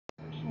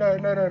No,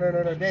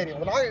 Danny.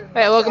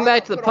 Hey, welcome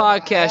back to the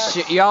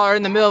podcast. Y'all are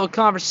in the middle of a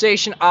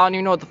conversation. I don't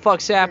even know what the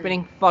fuck's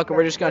happening. Fuck it,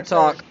 we're just gonna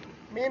talk.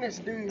 Me and this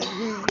dude,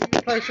 he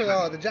plays for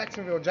the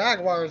Jacksonville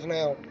Jaguars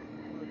now.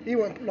 He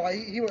went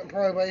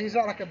pro, but he's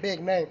not like a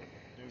big name.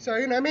 So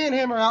me and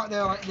him are out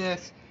there like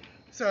this.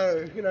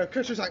 So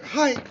Coach was like,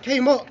 "Hi,"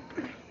 came up.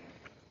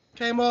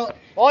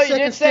 Oh, you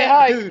did say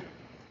hi.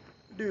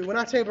 Dude, when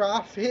I tell you, bro,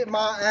 I hit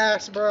my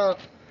ass, bro.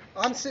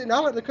 I'm sitting.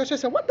 I went to the coach. I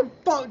said, "What the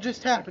fuck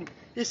just happened?"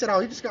 He said, "Oh,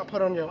 you just got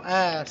put on your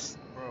ass."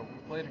 Bro, we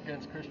played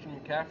against Christian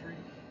McCaffrey.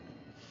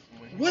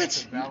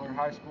 What? Valor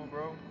High School,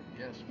 bro.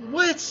 Yes, bro.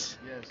 What?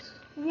 Yes.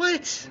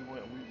 What?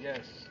 Yes.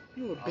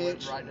 You a I bitch.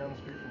 lived right down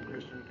the street from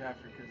Christian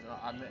McCaffrey because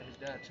I met his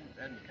dad too,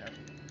 Ed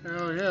McCaffrey.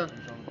 Oh yeah.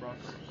 He was on the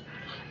Broncos.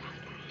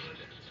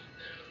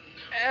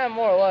 Yeah,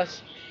 more or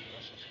less.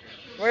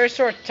 We're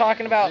sort of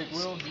talking about.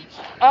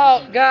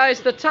 Oh,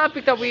 guys, the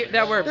topic that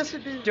we're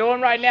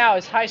doing right now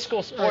is high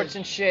school sports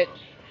and shit.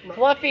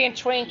 Fluffy and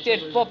Twink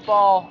did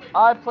football.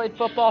 I played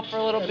football for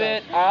a little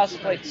bit. I also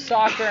played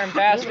soccer and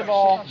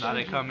basketball. Not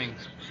at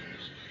Cummings.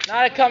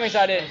 Not at Cummings,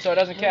 I didn't, so it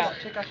doesn't count.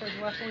 Chick I showed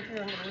you last week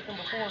here and the weekend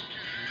before.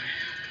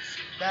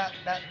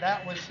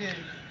 That was his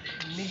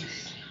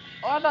niece.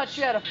 Oh, I thought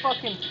you had a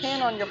fucking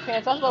pin on your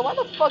pants. I was like, why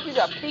the fuck you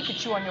got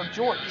Pikachu on your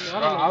jorts?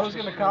 I was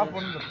gonna cop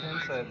one of the pin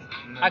sets.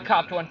 I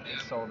copped one.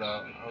 It sold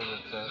out. I was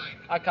upset.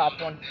 I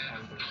copped one. I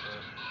was upset.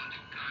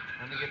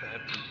 Let me get the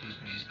FTP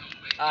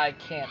pin. I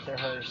can't, they're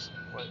hers.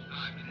 What?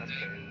 That's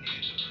crazy.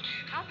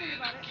 I'll think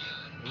about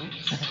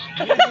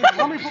it.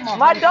 Let me put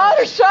My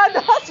daughter's trying to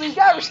hustle, you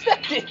gotta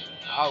respect it.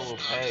 I will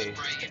pay.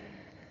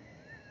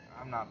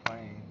 I'm not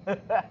playing.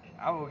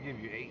 I will give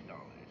you $8.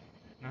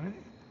 No,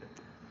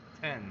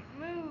 10.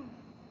 Move.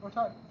 What's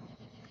that?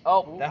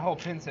 Oh, That whole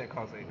pin set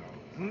costs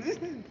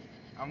 $8.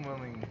 I'm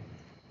willing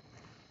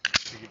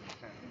to give you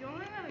 10 The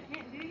only thing I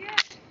can't do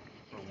yet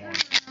for is one.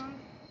 turn around.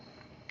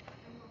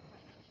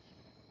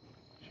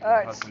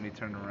 Alright. Hustle me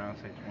turn around,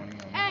 say 20.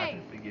 I'm Hey.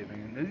 not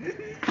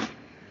forgiving.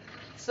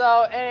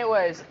 so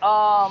anyways,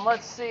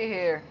 let's see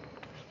here.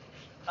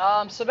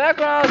 So back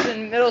when I was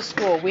in middle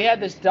school, we had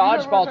this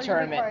dodgeball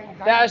tournament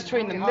that was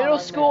between the middle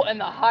school and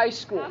the high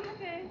school. I'm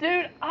okay.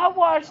 Dude, I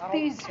watched I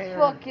don't these care.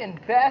 fucking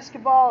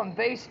basketball and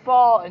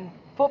baseball and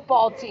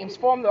football teams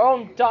form their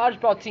own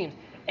dodgeball teams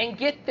and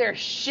get their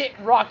shit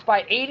rocked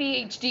by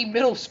ADHD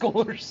middle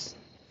schoolers.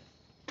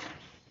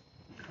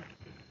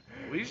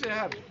 We should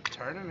have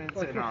tournaments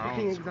Like in your our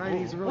fucking own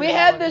anxiety's school. really We bad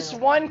had right this now.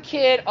 one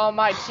kid on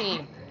my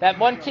team, that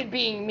one kid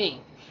being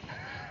me.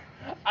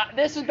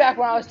 This is back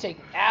when I was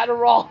taking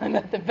Adderall and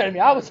methamphetamine.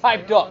 I was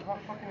hyped up.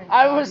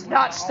 I was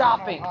not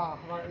stopping.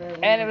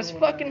 And it was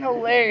fucking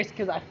hilarious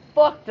because I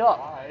fucked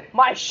up.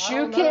 My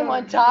shoe came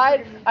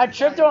untied, I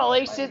tripped on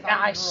laces, and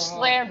I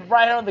slammed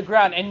right on the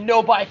ground, and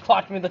nobody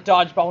clocked me with the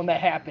dodgeball when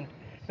that happened.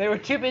 They were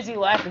too busy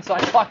laughing, so I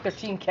clocked their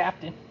team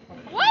captain.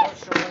 What?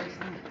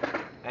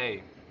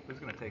 Hey, who's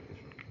gonna take this?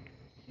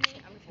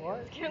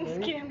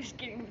 Me, I'm just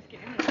kidding.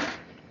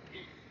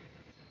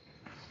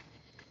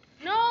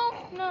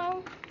 No.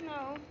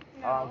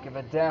 I don't give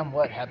a damn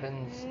what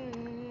happens.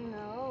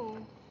 No.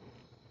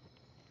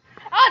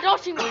 Ah,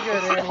 don't shoot me.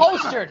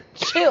 Holstered,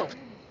 chill.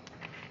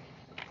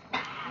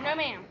 No,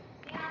 ma'am.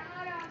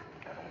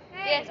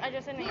 Yes, I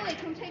just said no. Lily,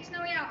 come take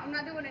Snowy out. I'm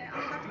not doing it.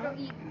 I'm about to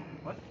go eat.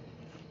 What?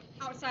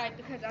 Outside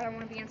because I don't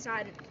want to be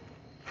inside.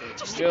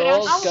 Just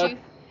Jules, I'll go- shoot.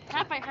 Can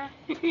I fight her?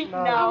 No.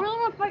 I really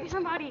want to fight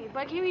somebody, but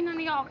I can't be none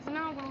of y'all because then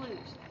I'm going to lose.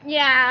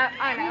 Yeah,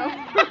 I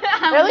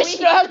know. At least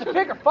you know how to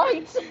pick her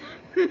fights.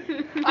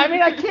 I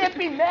mean, I can't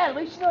be mad. At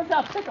least she knows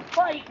how to pick a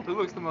fight. Who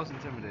looks the most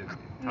intimidating?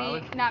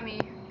 Tyler? Me, not me.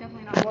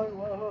 Definitely not me.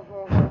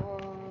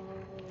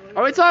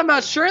 Are we talking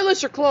about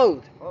shirtless or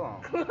clothed? Hold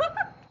on.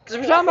 Because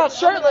if we're talking about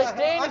shirtless,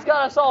 Danny's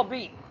got us all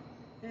beat.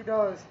 He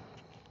does.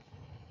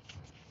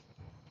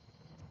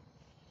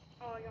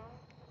 Oh, y'all.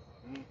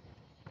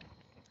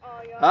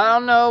 Oh, y'all. I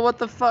don't know what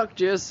the fuck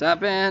just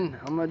happened.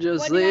 I'm gonna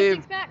just What do you have leave.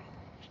 six pack?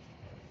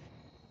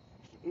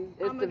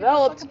 It's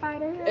developed.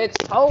 It's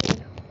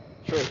toned.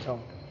 Sure, it's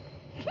toned.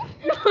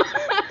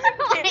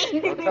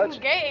 Don't touch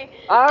it. Gay.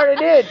 I already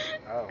did.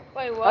 Oh.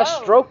 Wait, whoa. I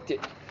stroked it.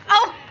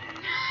 Oh!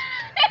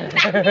 I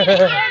didn't hear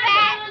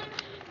that.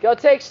 Go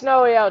take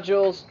Snowy out,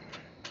 Jules.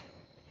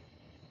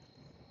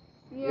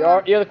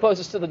 You're the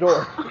closest to the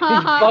door. You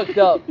fucked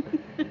up.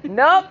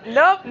 Nope,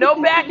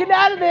 no backing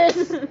out of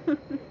this.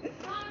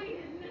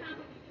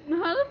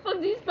 How the fuck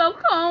do you spell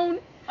cone?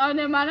 Oh,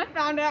 never mind. I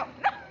found out.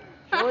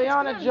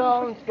 Juliana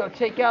Jones, go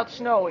take out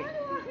Snowy.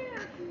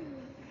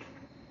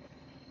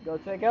 Go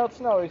take out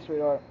Snowy,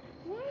 sweetheart.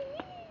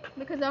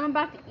 Because I'm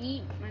about to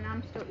eat and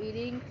I'm still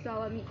eating, so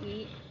let me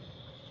eat.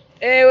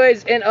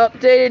 Anyways, in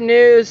updated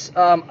news,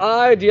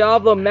 I,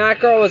 Diablo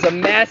Macro, was a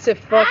massive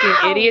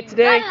fucking idiot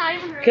today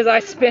because I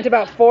spent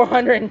about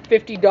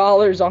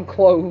 $450 on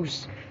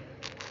clothes.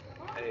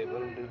 Hey,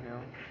 let him do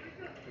him.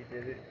 He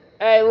did it.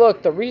 Hey,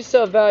 look, the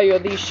resale value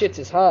of these shits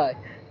is high.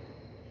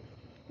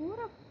 Who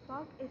the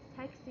fuck is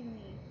texting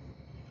me?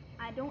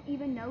 I don't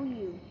even know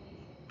you.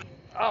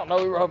 I don't know,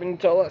 we were hoping you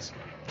told us.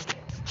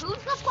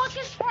 Who's the fuck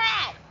is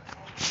that?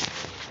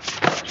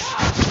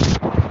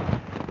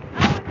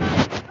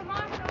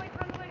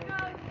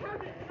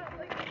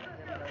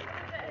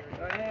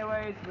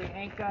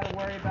 gotta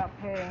worry about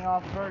paying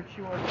off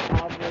Virtue or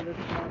Pablo this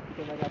month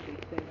because I got the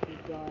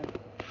extensions done.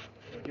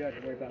 You have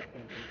to worry about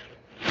extensions.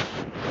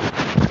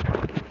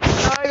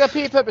 No, I got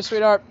Pea Pepper,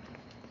 sweetheart. I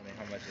mean,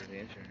 how much is the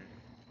insurance?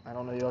 I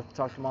don't know. You'll have to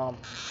talk to Mom.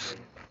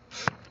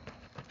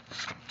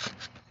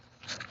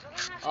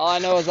 All I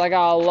know is I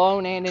got a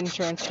loan and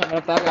insurance coming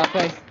up that I gotta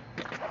pay.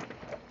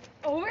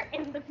 Over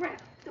in the ground.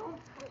 Don't.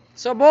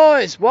 So,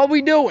 boys, what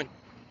we doing?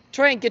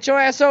 Train, get your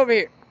ass over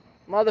here.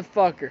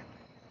 Motherfucker.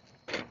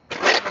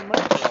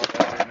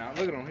 Now,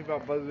 look at him. He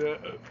about buzzed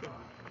up.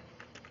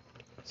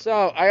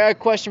 So, I got a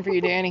question for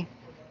you, Danny.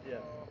 Yeah.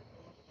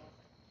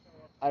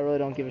 I really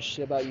don't give a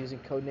shit about using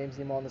code names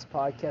anymore on this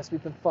podcast.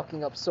 We've been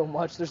fucking up so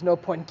much, there's no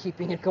point in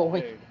keeping it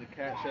going. Hey, the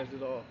cat says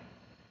it all.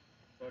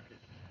 Fuck it.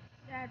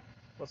 Dad.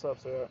 What's up,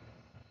 sir?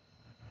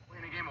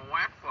 Playing a game of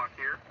whack fuck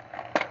here.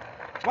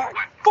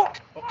 Whack fuck!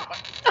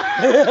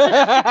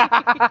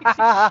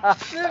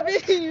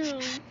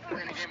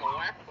 Playing a game of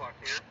whack fuck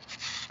here.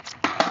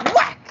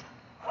 Whack!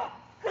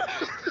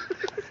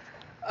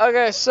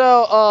 Okay,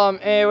 so,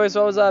 anyways,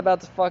 what was I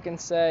about to fucking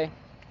say?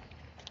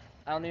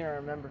 I don't even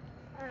remember.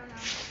 I don't know.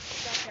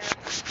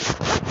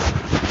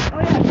 Oh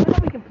yeah, you know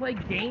we can play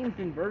games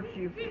in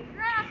Virtue.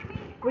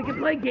 We can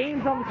play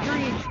games on the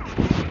screen.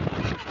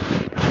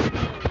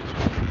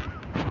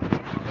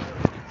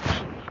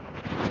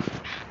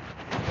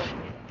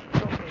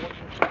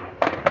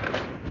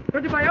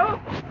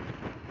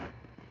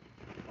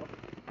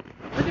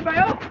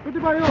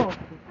 Bayo!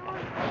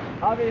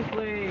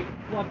 Obviously,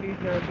 Fluffy's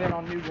never been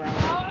on new ground.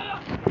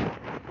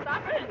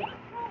 Stop it.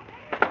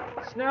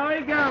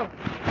 Snowy, go!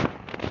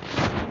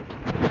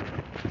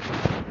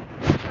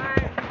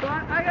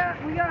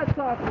 Alright, we gotta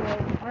talk,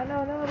 boys. I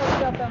know none of us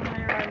got that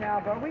money right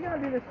now, but are we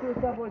gonna do this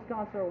Suicide Boys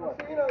concert or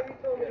what? So, you know, you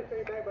told me to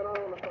pay back, but I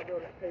don't want to start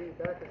doing it to pay you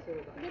back as soon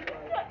as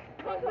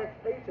like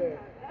next paycheck.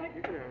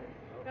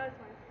 That's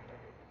fine.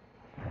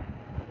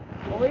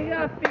 Well, we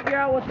gotta figure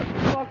out what the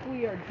fuck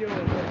we are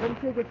doing. Let me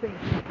take a thing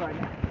cheap right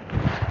now.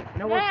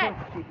 No one's Dad.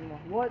 supposed to cheat anymore.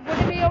 What? Would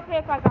it be okay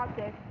if I got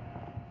sick?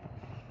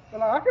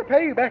 Well, I could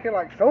pay you back at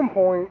like some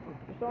point.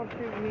 Just don't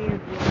shoot me as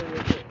really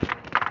with it.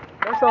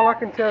 That's all I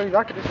can tell you.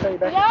 I could just pay you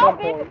back at Y'all some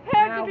be point.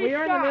 prepared Now to be we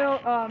are in the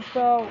shot.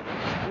 middle.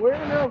 We're in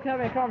the middle of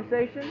having a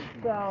conversation.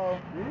 So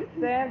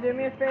Sam, do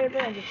me a favor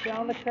and just stay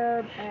on the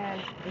curb.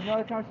 And there's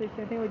another conversation.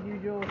 Same thing with you,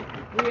 Jules.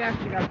 We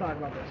actually gotta talk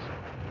about this.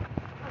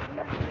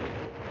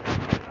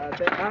 I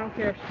don't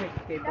care if she takes the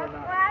skateboard or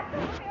not.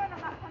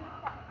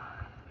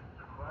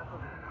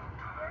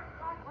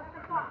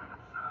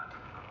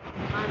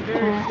 I'm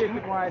very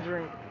stupid when I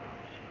drink.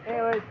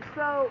 Anyways,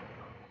 so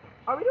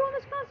are we doing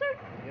this concert?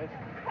 Yes.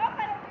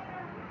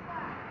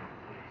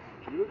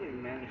 You look like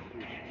Manister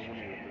Scanner,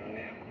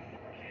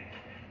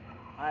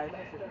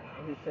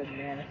 He said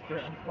Manister.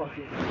 I'm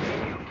fucking.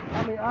 I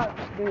mean, I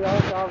really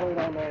don't know. No, I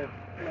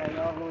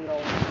really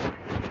don't.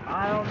 I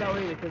don't know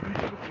either because he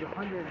said this is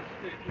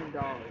 $116.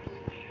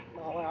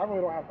 No, I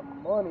really don't have the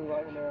money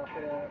right now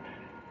for that.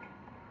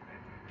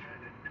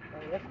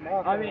 That's my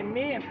I mean,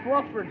 me and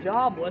Fluff are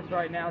jobless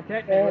right now, and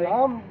technically.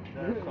 I'm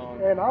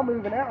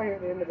moving out here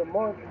at the end of the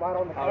month, right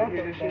on the Oh, you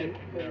concert just date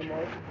shit? pretty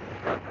much.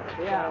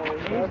 Yeah, So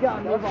he's got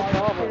to move all that's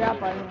that shit the out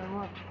by the problem. end of the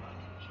month.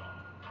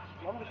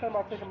 I'm just talking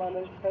about taking my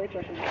next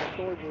paycheck and just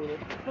storage unit.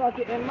 Fuck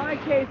it. In my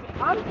case,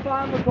 I'm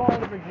fine with going to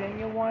the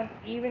Virginia one,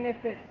 even if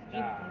it's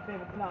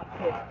not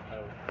Pitt.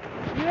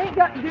 You ain't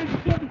got, dude. You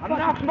can't be fucking. I'm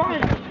not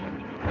fine.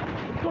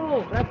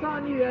 Cool. That's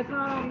on you. That's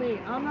not on me.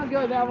 I'm not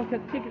going to that one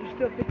because tickets are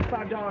still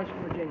 $55 for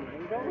Virginia.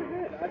 You don't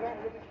good. I don't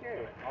really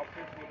care. I'll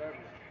fix whatever.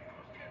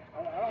 I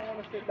don't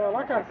want to sit there.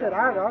 Like I said,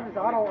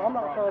 I'm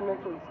not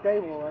financially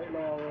stable right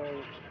now.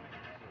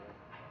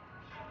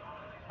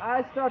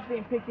 I started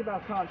being picky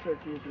about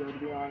concerts years ago, to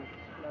be honest.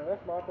 No,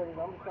 that's my thing.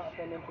 I'm just not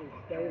financially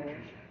stable.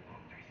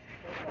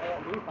 I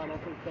won't be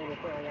financially stable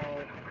for a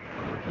while.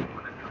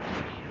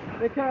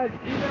 Because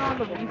even on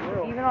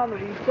the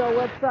resale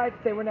websites,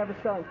 they were never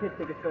selling Pitt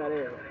tickets for that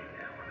area.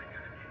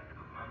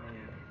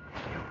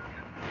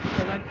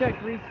 Because I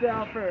checked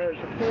resale for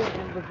the Pitt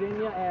in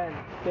Virginia, and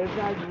there's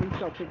not even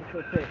resale tickets for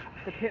the Pitt.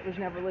 The Pitt was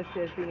never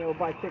listed as being able to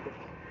buy tickets.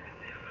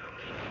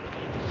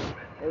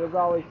 It was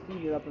always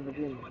seated up in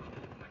Virginia.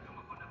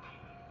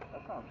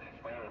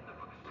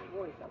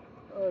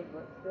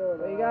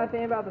 But you gotta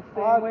think about the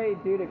same way,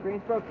 dude. At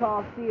Greensboro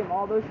Coliseum,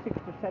 all those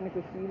tickets are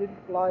technically seated.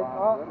 Like,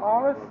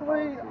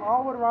 honestly, I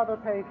would rather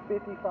pay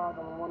 $55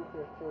 than $115,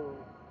 to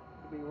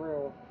be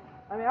real.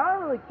 I mean, I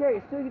don't really care.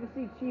 You still get to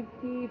see Chief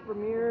Keef,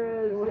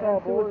 Ramirez,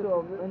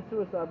 and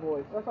Suicide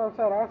Boys. That's what I'm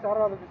saying. Honestly, I'd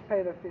rather just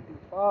pay the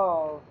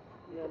 $55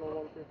 than the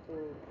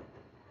 $115.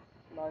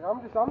 Like,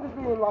 I'm just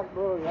being like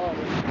really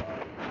honest.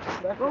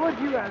 What would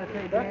you rather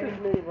pay, That's Danny?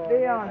 just me, bro.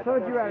 Be honest. What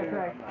would you rather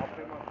pay?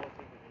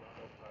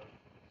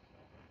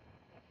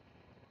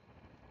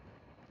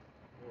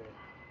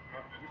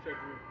 You said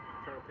you were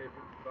trying to pay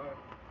 55.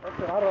 I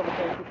said I'd rather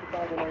pay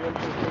 $55 than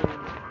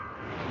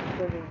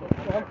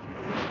 $115.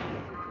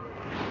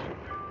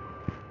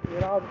 You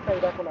know, I'll just pay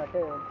back when I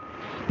can.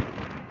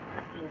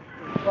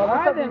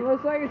 Alright then,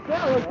 looks like it's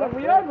set. Looks like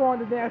we are going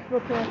to Nashville,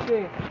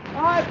 Tennessee.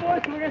 Alright,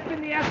 boys, so we're gonna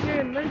spend the afternoon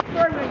in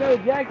Lynchburg. We're gonna go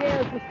to Jack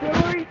Daniel's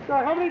Distillery. So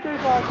how many days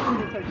off do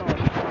you take off?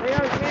 They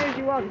are as many as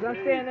you want, because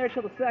I'm staying there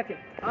till the 2nd.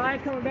 I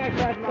ain't coming back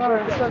till after my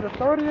birthday. So the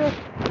 30th.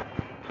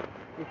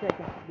 Be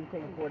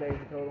taking 4 days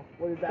in total.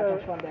 We'll be back So on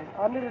Sunday.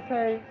 I need to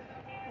take,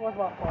 what's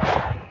my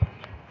plan?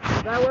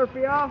 Does that work for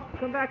y'all?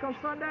 Come back on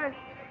Sunday?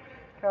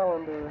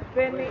 Calendar.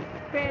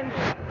 Spend.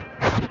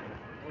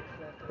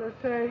 So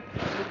take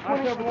the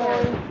October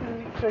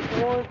 21,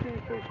 take 1,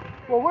 2, 3.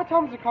 Well, what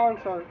time's the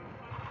concert?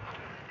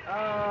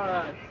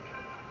 Because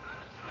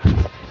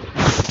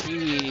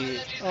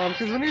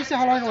we need to see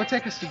how long it would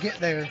take us to get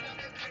there.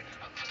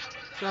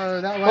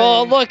 So that way.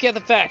 Well, look at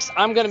the facts.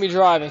 I'm gonna be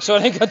driving, so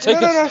it ain't gonna take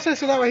us. No.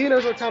 So that way he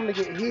knows what time to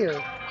get here.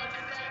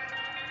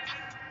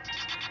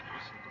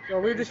 So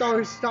we just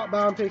always stop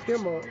by and pick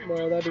him up.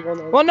 Well, that'd be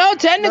one. Well, no,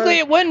 technically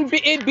it wouldn't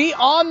be. It'd be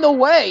on the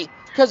way.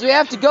 Because we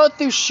have to go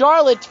through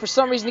Charlotte for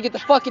some reason to get to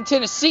fucking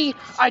Tennessee.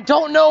 I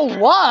don't know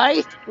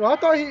why. Well, I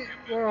thought he.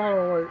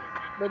 Oh, wait.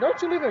 But don't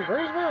you live in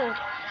Greensboro?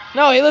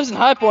 No, he lives in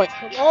High Point.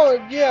 Oh,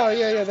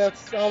 yeah.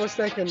 That's. I was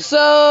thinking.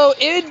 So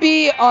it would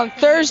be on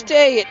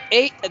Thursday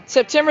at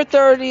September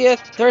 30th.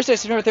 Thursday,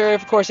 September 30th,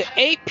 of course, at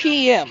 8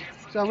 p.m.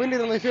 So we need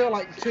to leave here at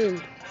like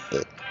 2.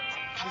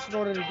 Just in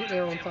order to get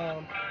there on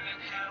time.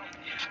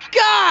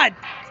 God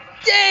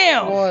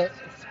damn! What?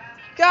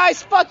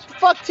 Guys, fuck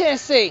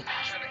Tennessee.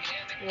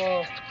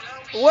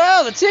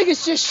 Well, the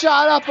tickets just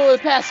shot up over the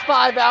past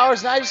 5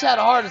 hours, and I just had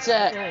a heart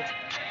attack.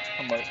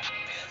 How much?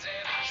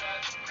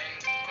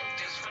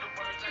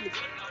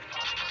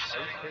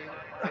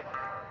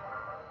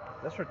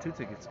 That's for 2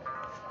 tickets.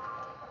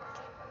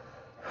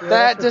 Yeah,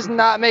 That does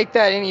not make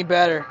that any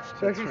better.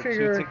 So if That's you for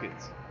figure. 2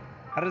 tickets.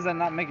 How does that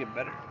not make it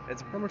better?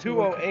 It's How much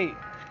 208.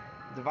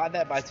 Divide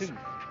that by 2.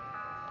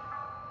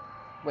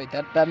 Wait,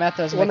 that math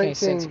doesn't make any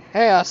sense. 118.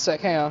 Hang on a sec,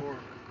 hang on.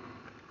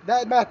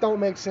 That math don't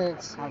make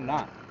sense. I'm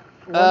not.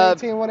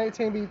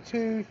 118 be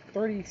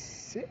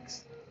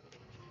 236.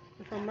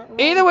 If I'm not wrong.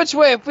 Either which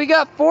way, if we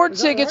got 4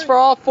 Is that tickets right? for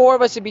all 4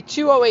 of us, it'd be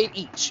 208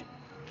 each.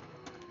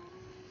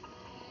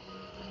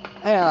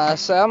 Hang on,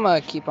 so I'm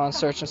gonna keep on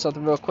searching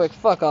something real quick.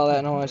 Fuck all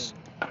that noise.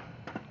 That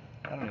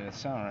don't even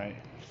sound right.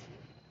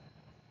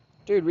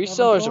 Dude,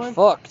 resellers are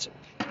fucked.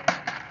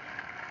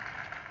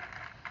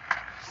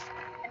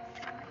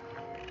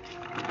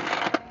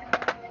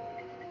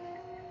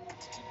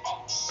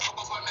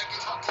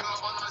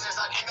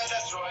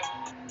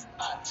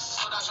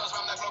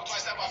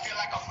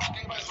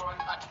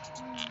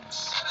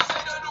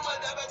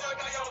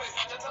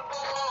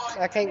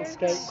 I can't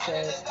skate, so.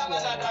 Yeah.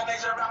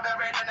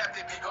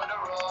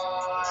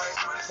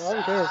 Well, I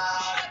don't care.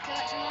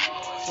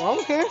 Well, I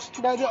don't care.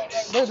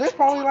 There's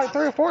probably like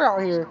 3 or 4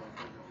 out here.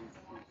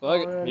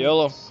 Fuck it,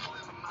 YOLO.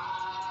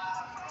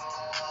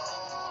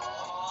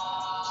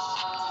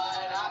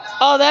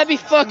 Oh, that'd be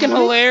fucking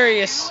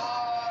hilarious.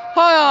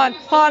 Hold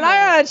on,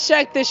 I gotta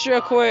check this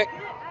real quick.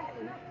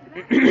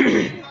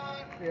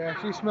 Yeah,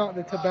 she smelled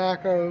the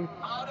tobacco.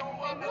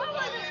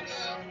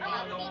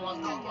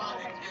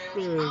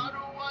 Good.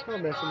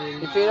 I'm messing with You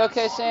you. feel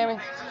okay, Sammy?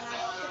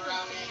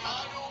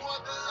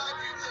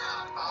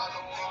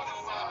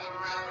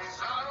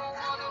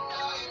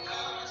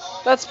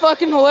 That's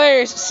fucking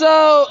hilarious.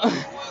 So,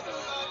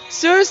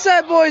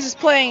 Suicide Boys is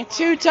playing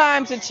 2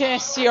 times in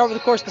Tennessee over the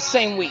course of the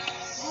same week.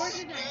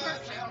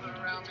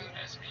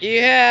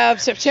 You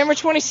have September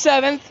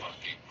 27th,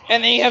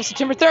 and then you have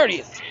September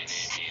 30th.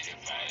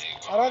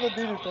 I'd rather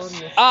do the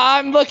 30th.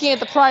 I'm looking at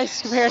the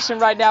price comparison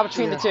right now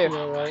between the 2.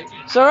 Yeah, right.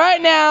 So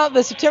right now,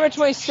 the September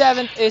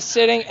 27th is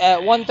sitting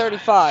at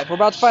 $135. We're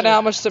about to find out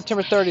how much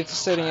September 30th is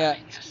sitting at.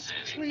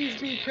 Please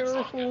be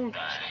careful.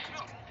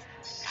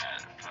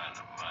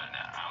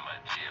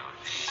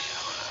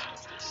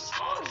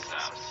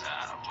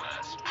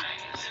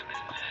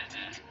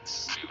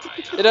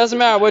 It doesn't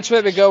matter which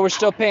way we go, we're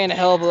still paying a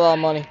hell of a lot of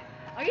money.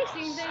 Are you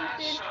seeing things,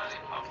 dude?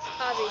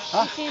 Javi,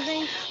 Huh? you seeing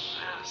things?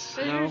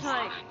 So No. there's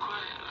like.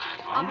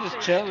 I'm just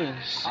chilling.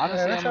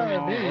 Honestly, that's I'm in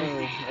how my it own be.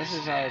 world. This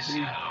is how it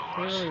be. I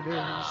really do.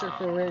 You sure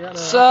feel we ain't got no.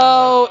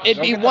 So it'd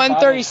Go be get the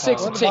bottles, $136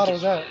 a What the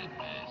bottle's ticket. at?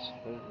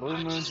 There's Blue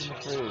Moon's in the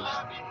fridge.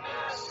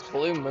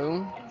 Blue Moon?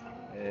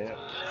 Yeah.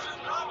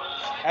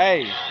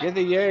 Hey, get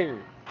the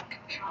Jaeger.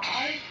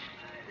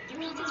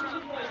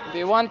 It'd be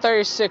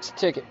 $136 a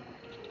ticket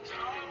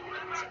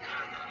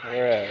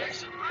Where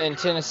at? in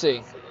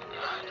Tennessee.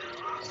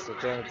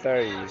 September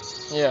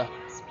 30th. Yeah.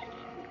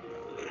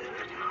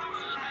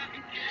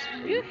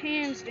 Your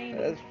hands,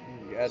 Damon.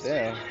 That's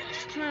goddamn.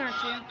 No, not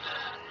you.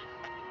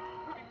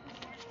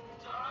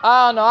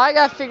 I don't know. I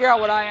gotta figure out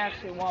what I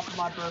actually want for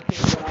my birthday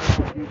and what I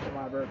want to do for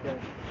my birthday.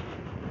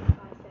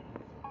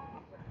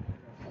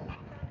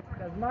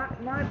 Because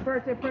my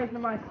birthday present to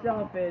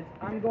myself is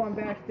I'm going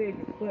backstage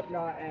with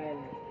Slipknot and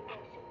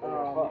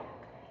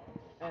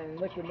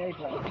Liquid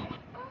Napalm.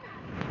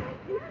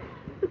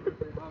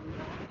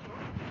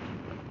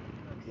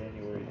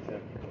 January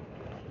 7th.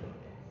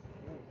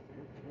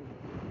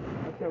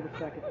 October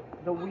 2nd,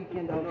 the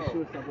weekend of the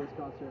Suicide Boys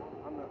concert.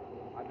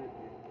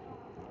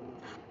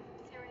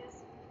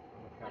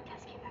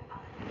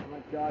 I'm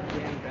like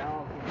goddamn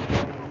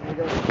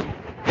balancing.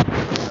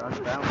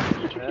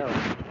 Unbalanced as hell.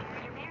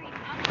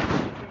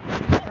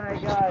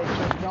 Alright guys,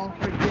 but don't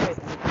forget,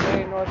 in the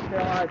state of North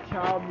Carolina,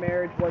 child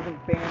marriage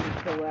wasn't banned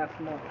until last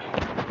month.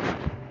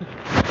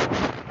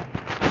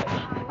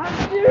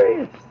 I'm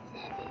serious!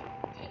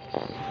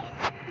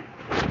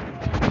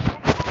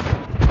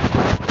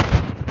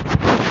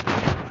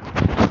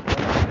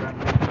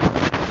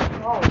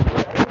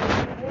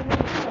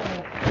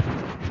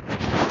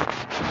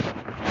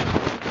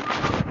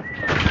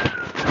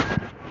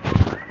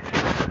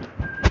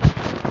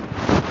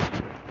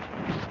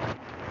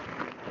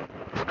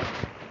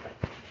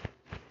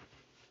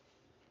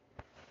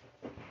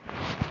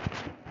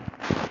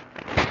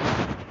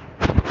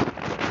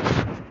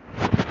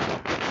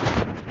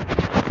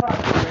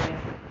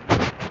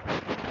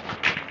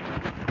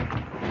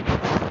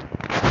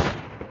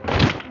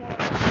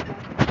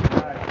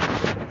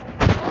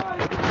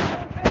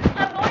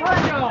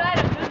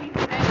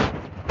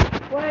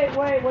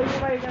 Wait, what do you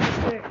mean you're gonna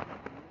stick?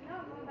 No,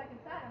 I'm going back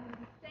inside. I'm going to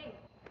be safe.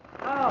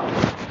 Oh.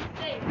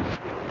 Safe.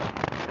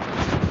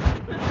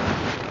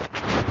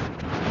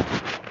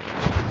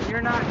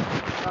 You're not.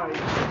 Oh, you're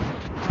not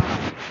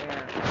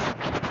there.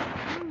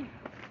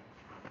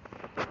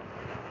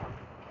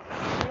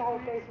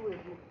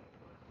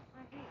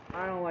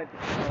 I don't like the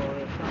smell of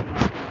this. I'm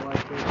not gonna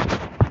like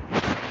it.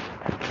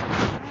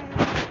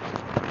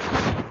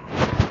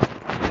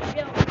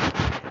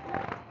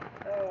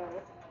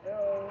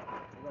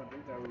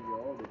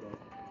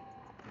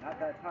 Not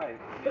that tight.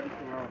 Maybe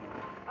Corona.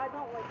 I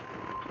don't like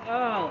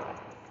Oh.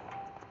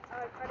 I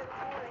don't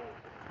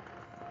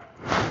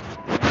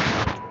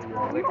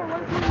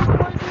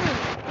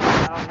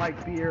I don't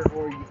like beer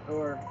or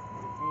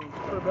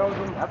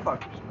That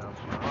fucker smells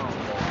strong.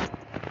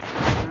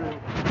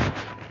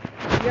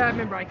 yeah, I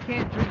remember I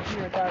can't drink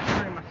beer without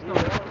turning my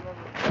stomach.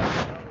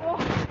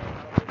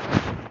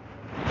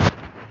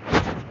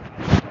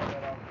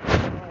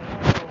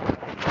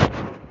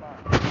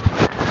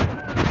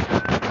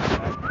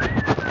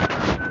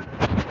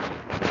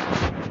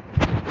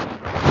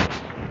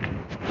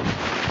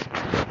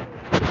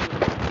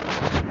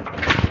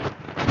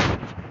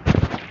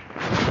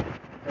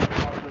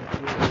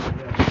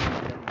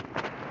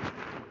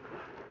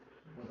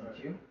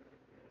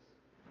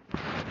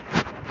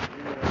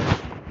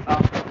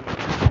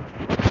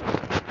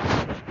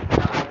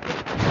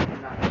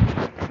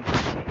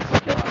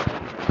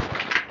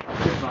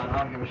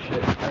 I don't give a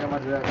shit. I got my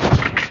jacket.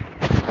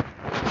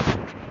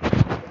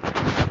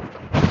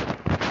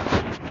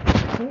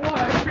 What?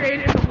 I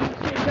created a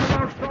weekend of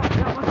our truck.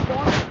 That much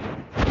fun.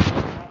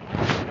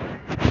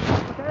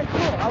 Okay,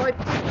 cool. I like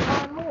to see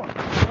on more.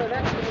 But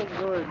that shit was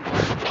good.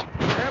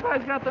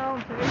 Everybody's got their own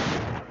taste.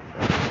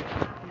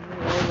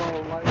 We're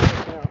gonna light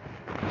this now.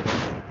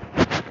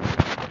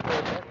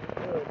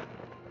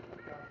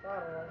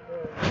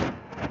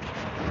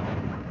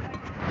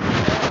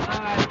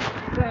 Alright,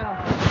 so.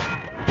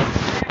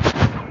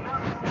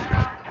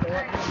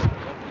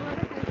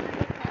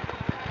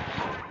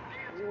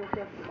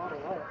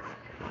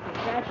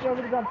 Smash it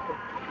over the dumpster.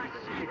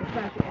 You can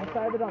smash it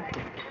inside the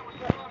dumpster.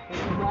 You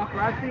can walk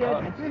right to the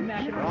edge and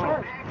smash it on the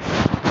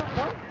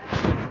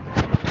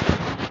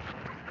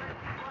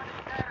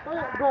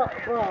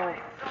Bro,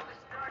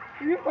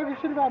 you fucking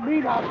shit about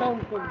me not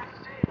dumping.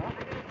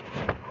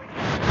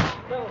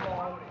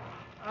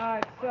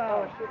 Alright,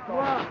 so,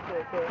 Rob,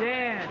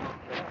 Dan,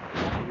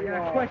 we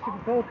got a question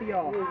for both of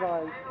y'all.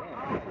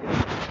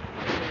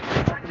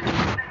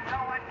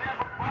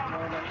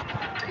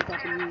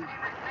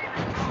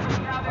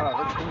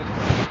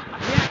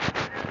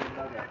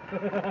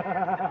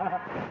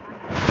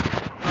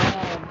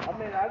 I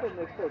mean, I didn't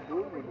expect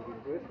Blueberry to be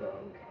good though.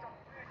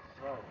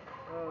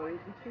 Oh, is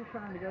she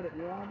trying to go to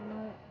Elon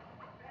tonight?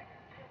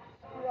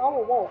 I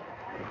will walk.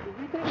 If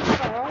you think it's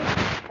fine,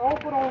 I'll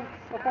put on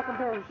a fucking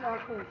pair of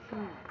actual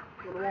shoes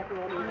when I walk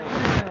around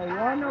here. You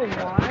wanna know why?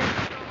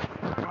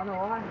 I know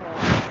why.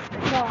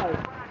 Because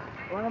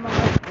one of my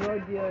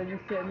drug dealers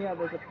just set me up.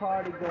 There's a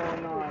party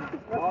going on.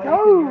 Let's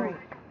go!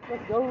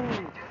 Let's go!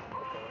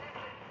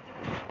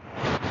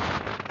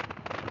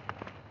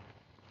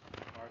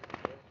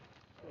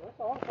 That's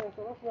awesome,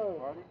 so let's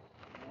go.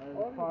 There's a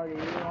party. You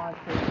want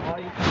to all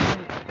you can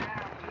drink.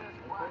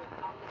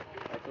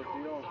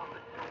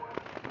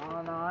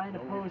 No, I ain't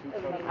opposed to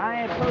somebody that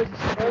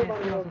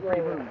steals some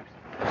free booze.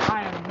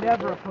 I am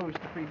never opposed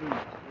to free booze.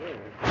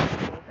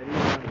 That's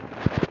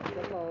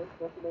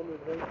what they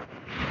need to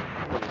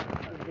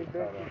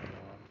do.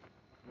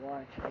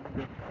 Why?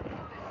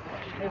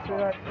 Yes,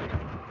 sir.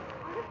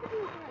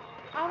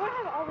 I want to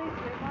have all these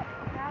earbuds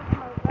on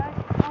my back,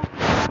 off the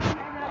ground,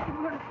 and then I can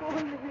put a phone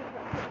in the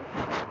earbuds.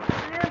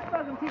 Yeah,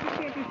 fucking people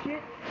can't do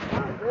shit.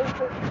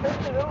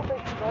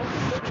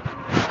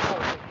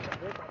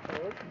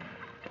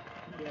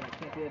 Yeah, I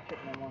can't do that shit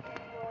no more.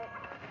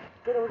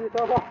 Get over to your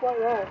top off like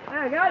that. Hey,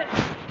 I got it!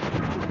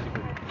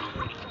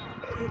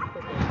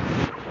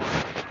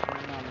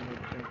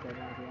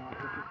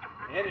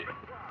 Hit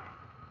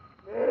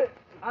it.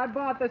 I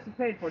bought this and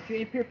paid for it. You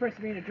ain't peer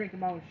pressing me into drinking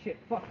my own shit.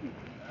 Fuck you.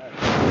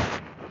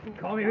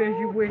 Call me as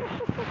you wish.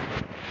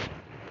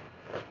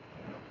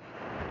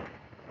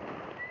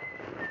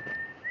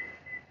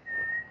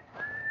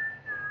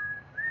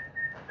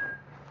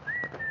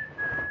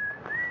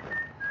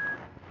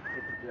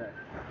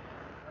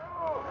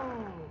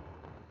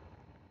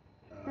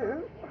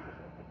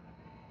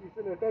 He's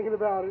sitting there thinking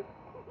about it.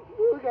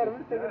 Look at him,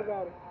 he's thinking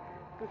about it.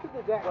 This is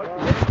the Jack, bro.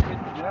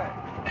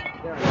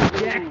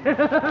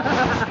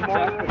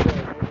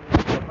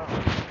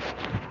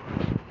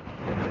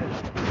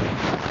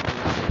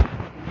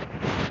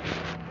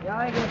 Yeah,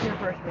 I ain't gonna be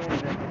first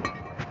manager.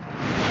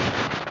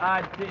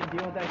 I didn't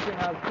deal with that shit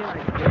when I was a kid. I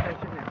can deal with that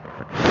shit now.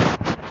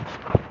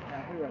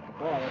 Now, if we were at the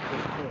bar, that's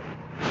pretty cool.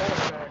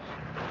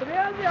 To be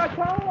honest with you, I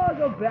kind of want to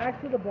go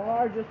back to the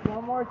bar just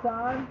one more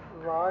time.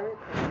 Right.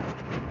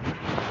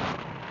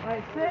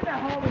 Like, sitting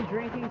at home and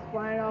drinking,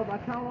 flying up, I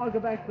kind of want to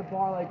go back to the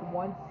bar like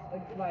once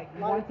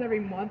every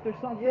month or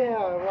something. Yeah,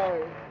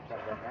 right.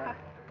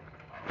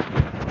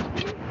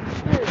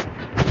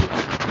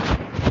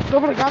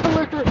 Somebody got the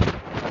liquor.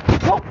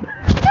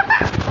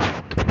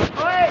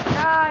 Wait,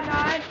 nah, I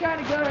ain't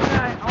trying to go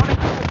tonight. I want to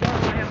keep the gun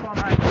lamp on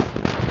my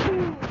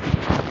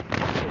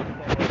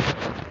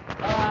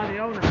the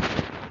owner.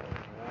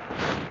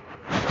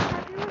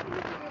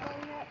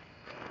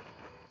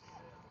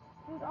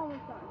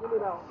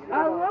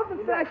 I love the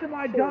fact that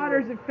my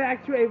daughter's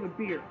infatuated with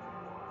beer.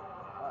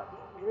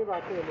 Give me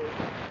about 10 minutes.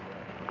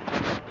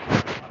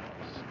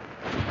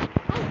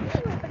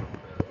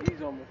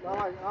 He's almost. I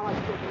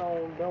like sitting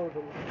on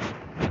Belgium.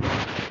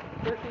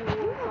 Especially when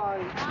it's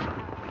like,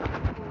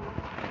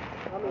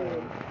 I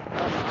mean,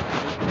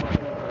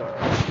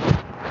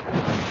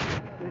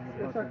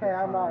 it's okay,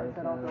 I'm not, I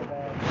don't feel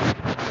bad.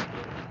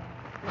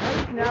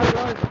 Now I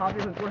realize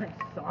Javi was wearing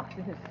socks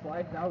in his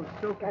slides, and I was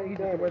so confused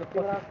as to where the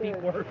fuck his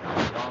feet were.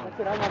 I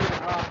said, I'm not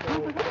even off. I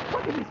was like, where the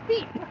fuck is his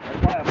feet?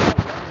 That's why if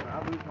I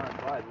lose my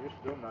slide, you're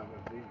still not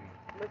gonna see me.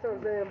 That's what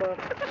I'm saying, bro.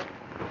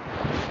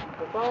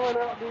 The balling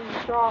out these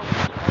shots,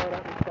 balling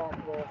out these shots,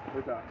 bro.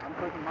 I'm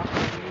taking my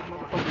these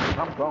motherfuckers,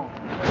 I'm gone.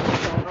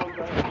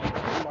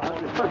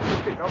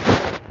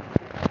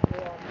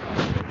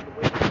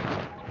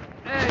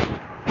 Hey,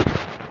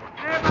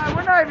 everybody,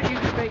 we're not even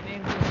using fake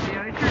names in this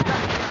video. It's your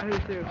time to figure out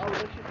who's who. Oh,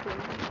 that's your thing.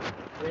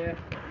 Yeah.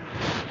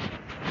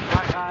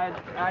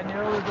 I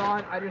knew it was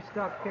on. I just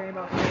stopped caring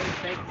about saying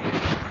fake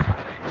names.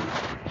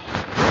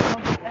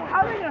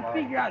 How are they gonna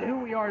figure out who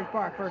we are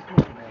before our first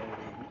meeting?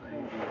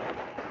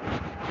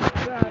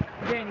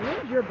 Danny,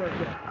 when's your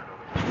birthday?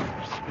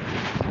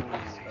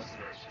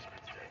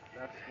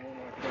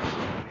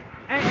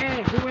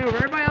 Hey, who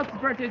everybody else's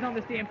birthday's on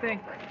this damn thing.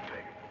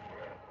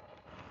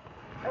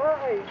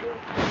 Alright, dude.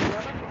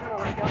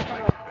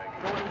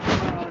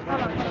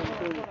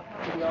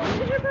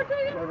 When's your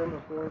birthday?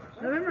 November 4th.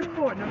 November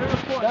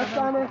 4th. That's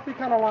honestly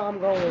kind of why I'm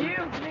going.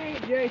 You, me,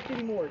 Jerry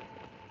City Morris.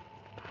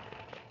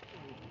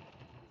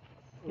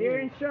 Here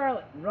in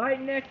Charlotte,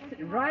 right next to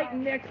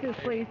this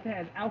place that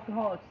has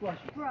alcoholic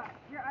slushies. Bruh,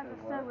 your eyes are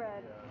so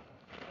red.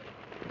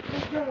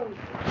 Dude,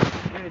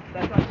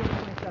 that's October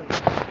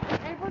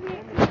 27th. April the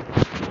 18th.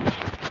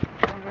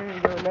 I'm ready to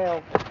go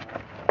now.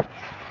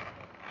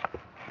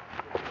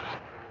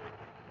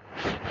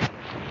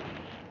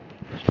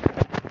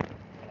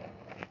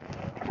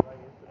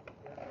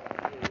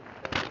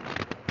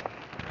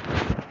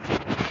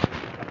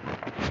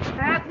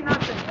 That's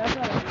nothing.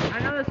 I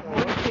know this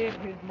one kid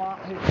whose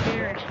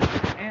parents,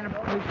 and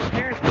whose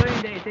parents'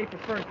 wedding day is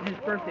April 1st, and his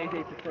birthday is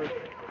April 1st.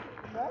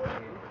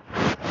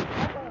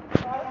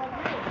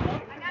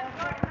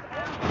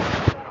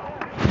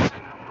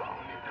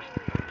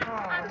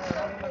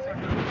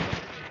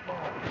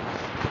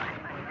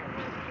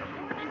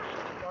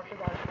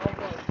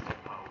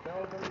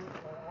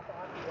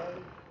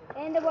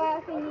 And the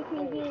wild thing you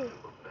can use.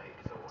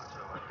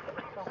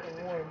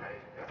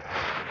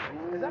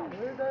 Is that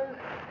weird though?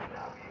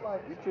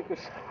 Like, you took a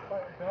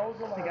like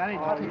Belgium, like, I need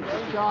to take a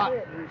shot.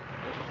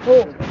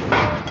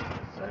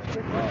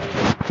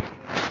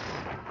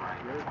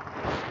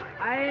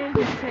 I didn't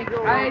just take a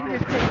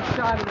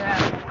shot of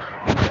that.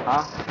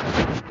 Huh?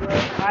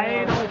 I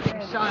didn't only take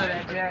a shot of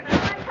that, Jack.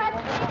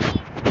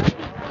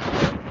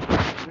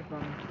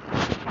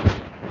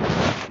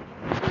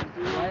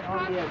 Right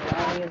on the edge,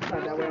 on the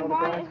inside, that way all the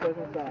glass goes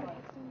inside.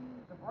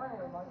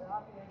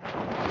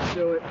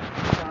 Do it.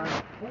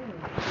 Fine.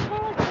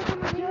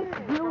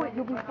 Just do it,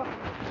 you'll be fucking.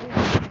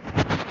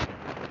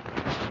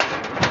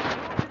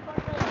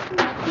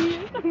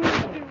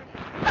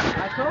 I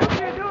told you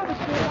to do it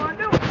before you want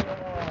to do it.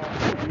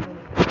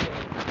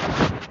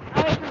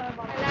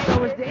 So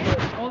was Dan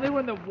the only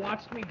one that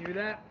watched me do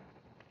that?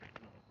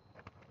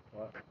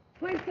 What?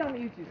 Please tell me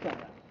you two saw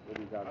that. What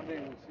do you got? I think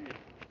we'll see it.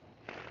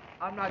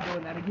 I'm not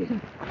doing that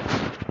again.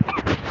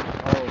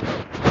 Oh,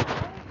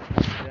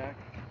 Jack.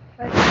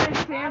 As soon as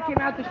Sam came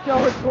out to show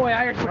her toy,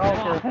 I heard her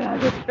off, and I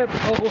just kept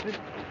going. So if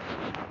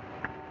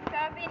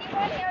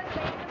anybody else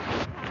thinks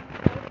it's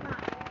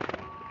not,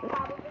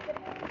 probably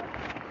gonna be.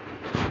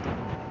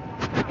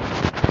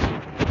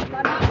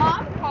 But my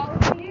mom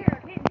calls you.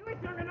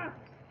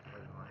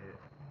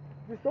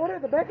 throw it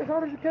at the back as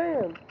hard as you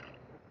can.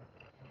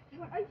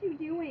 What are you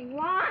doing?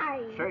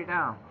 Why? Straight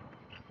down.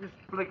 Just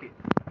flick it.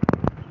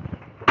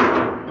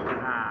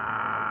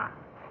 Ah.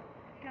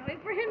 Can't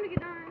wait for him to get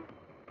done.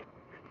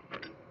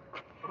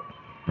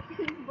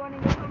 He's running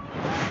over the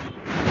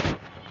gun.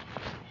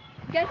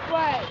 Guess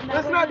what?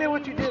 Let's not do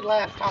what you did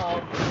last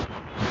time.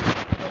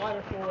 The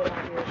lighter fluid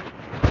out here.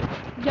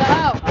 Yo.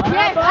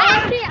 Yes,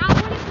 I see it.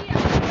 I want to see it.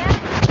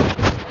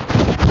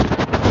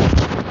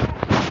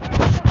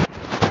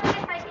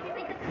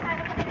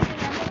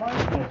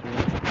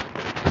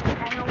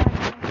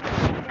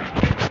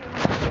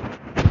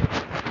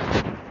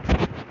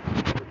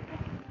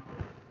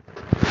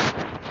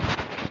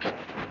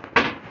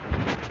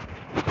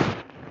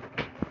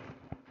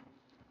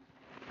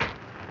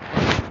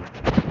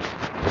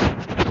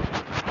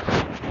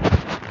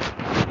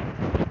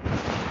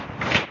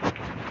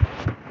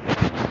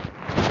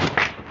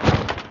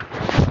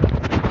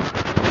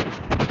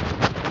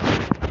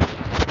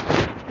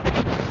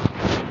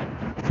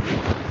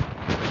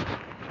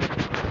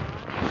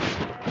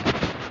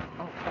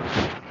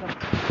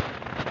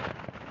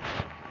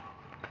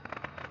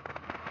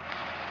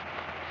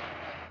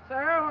 So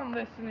everyone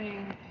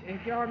listening,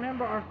 if y'all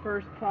remember our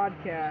first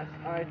podcast,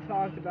 I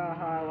talked about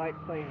how I like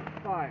playing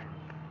with fire.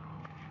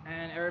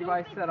 And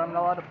everybody said I'm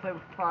not allowed to play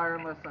with fire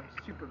unless I'm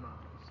supervised.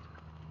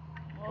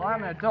 Well,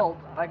 I'm an adult.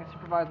 I can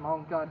supervise my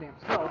own goddamn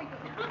self.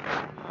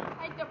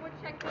 I double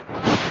checked the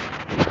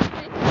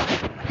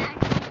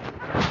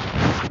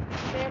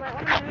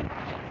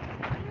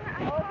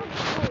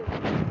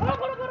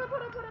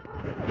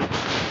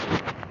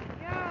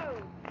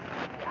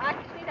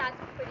Actually, that's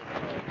pretty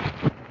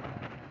cool.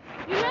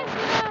 You messed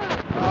it up.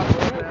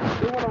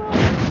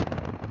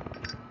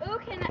 Ooh,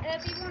 can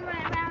everyone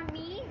run around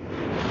me?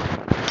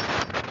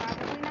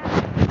 Probably not.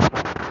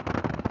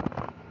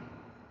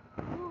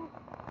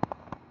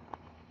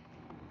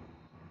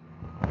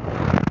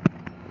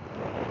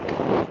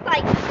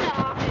 Like,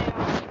 stop it.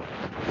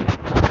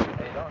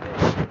 Hey, don't hit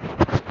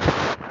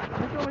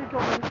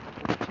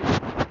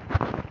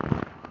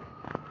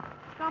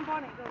Stomp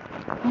on it, go.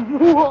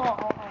 Whoa.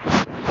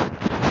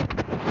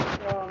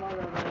 Oh my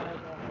God.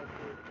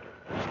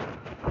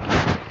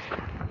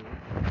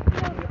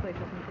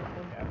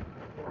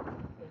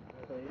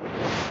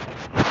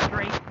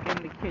 Straight in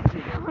the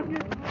kitchen.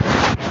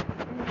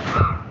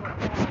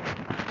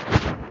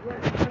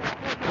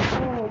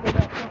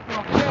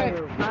 Okay,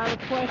 I have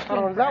a question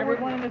Oh, is for that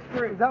everyone what- in this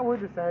group. Is that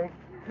weird to say?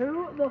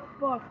 Who the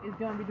fuck is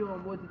gonna be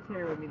doing Woods of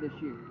Terror with me this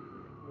year?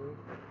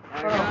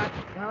 I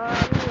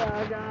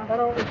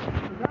don't- Is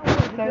that what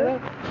it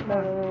says?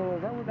 No,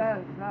 is that what that?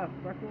 Is that a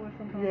freckle or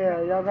something?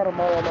 Yeah, y'all got a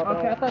mole on my back.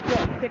 Okay, I thought you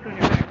had a stick on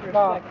your back for a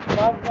No, second.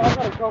 I've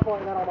got a couple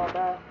like that on my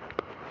back.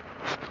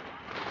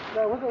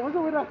 No, was it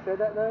when I said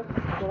that though?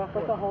 When I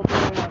put the whole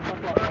thing on my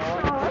fucking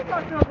arm? Oh, I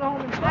thought you was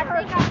home in I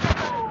think I said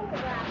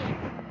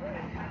that.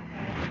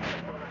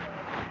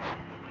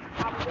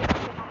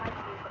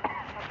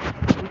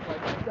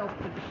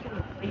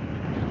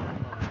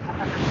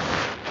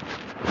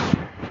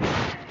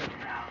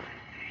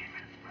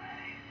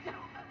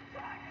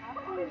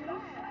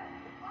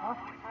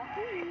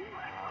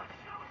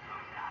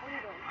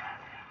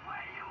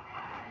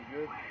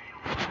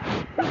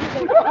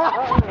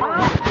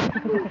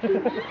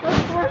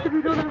 That's why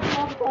we don't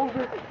have all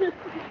the over.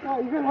 No,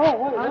 you get home.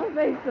 What? I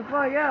spaced the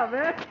fuck out,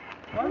 man.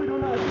 Why are we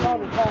doing that all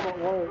the time at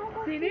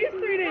work? See, these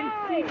three didn't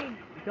see me.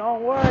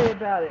 Don't worry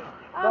about it.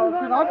 No,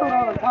 because I do it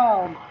all the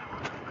time.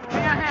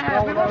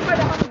 Yeah, we won't play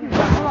the other two.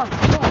 Come on,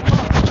 come on, come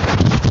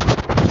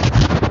on.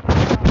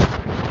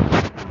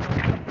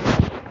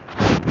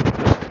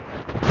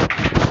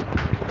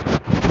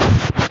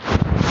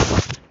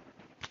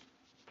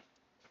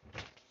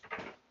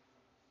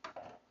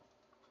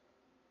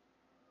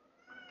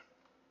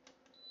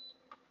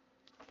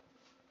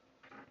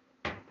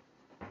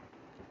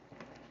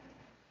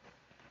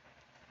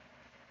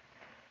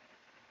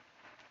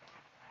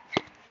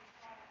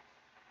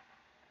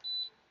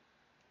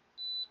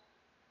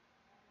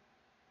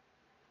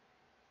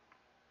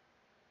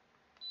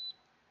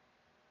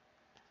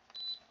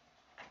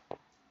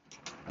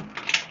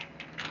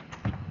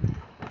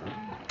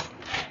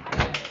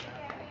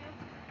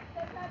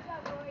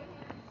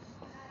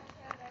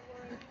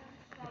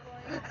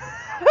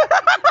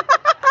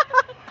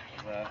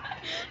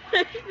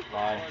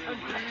 Why?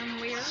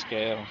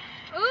 Scale.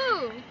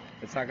 Ooh.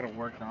 It's not gonna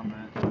work on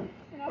that.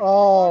 It's not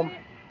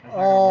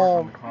gonna work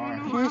on the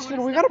car.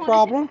 Houston, we got a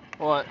problem.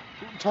 What?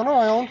 Turn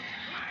around.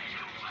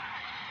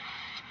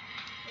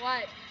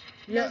 What?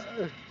 Yeah.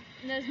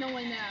 There's no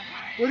one there.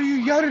 What are you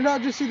yelling?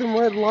 Not just see them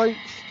red lights.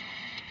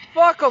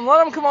 Fuck them.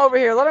 Let them come over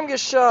here. Let them get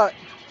shot.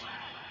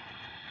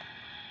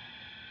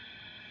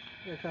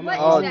 What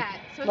Oh, is that?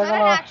 So is like that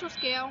an on a- actual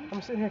scale?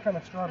 I'm sitting here kind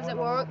of struggling. Does it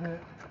a little work? bit.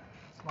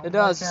 It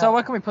does. So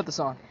when can we put this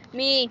on?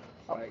 Me.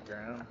 Flat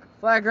ground.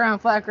 Flat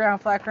ground, flat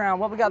ground, flat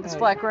ground. What we got this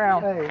flat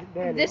ground? Hey,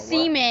 Danny. The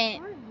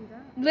cement.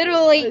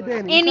 Literally Hey, Danny, you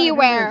gotta do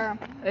anywhere.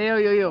 Hey,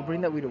 yo,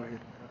 bring that weed over here.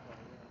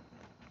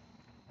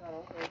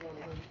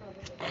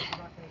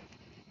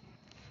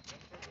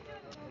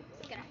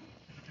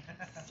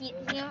 See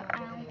it here?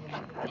 Ow.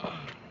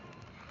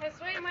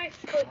 That's right, my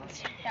foot.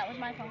 That was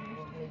my phone.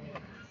 It's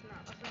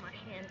not. That's in my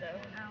hand,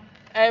 though. Ow.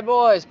 Hey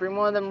boys, bring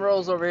one of them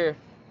rolls over here.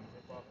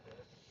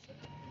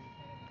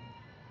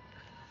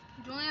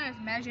 Julian is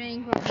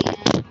measuring for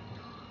me.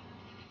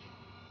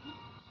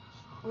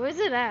 Where's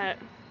it at?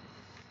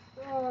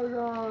 Oh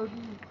God.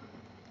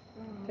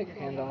 Take your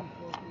hand off.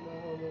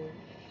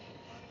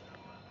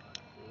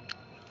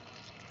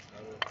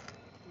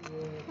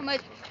 How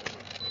much?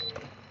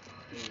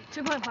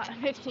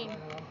 2.5. 15.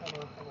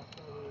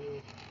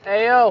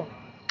 Hey yo.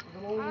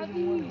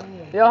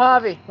 Yo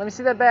Javi, let me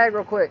see that bag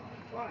real quick.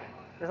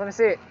 Just let me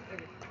see it.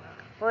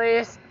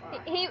 Please.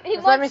 He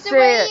Just let me wants to see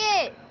weigh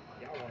it. it.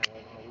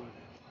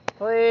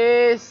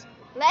 Please.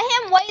 Let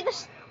him weigh the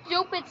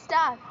stupid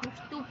stuff. You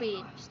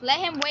stupid. Just let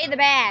him weigh the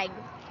bag.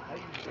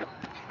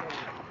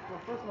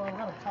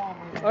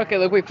 Okay,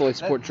 look, we fully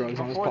support drugs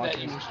on this Before that,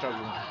 you podcast. were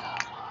struggling.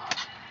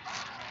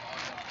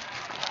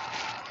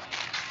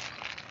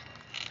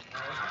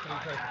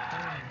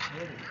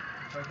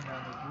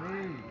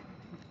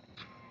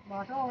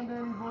 Lock on,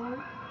 Danny boy.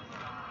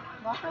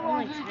 Lock on.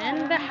 Only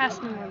 10? That has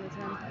to be more than 10.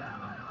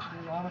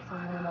 Dude, honestly,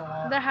 you know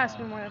what? That has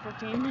to be more than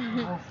 15. You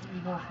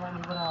gonna front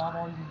me, but I've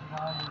always used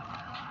driving.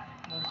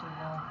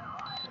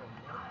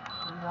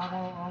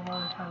 I've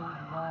always kind of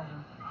used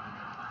driving.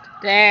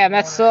 Damn,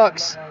 that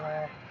sucks.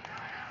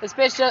 This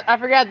bitch, I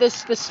forgot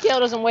this. The scale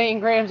doesn't weigh in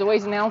grams; it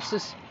weighs in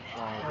ounces.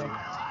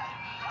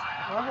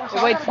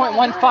 It weighed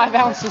 0.15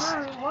 ounces.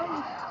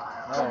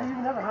 Have you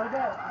never heard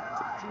that?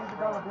 Use a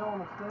dollar bill on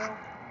the scale.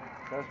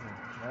 Trust me.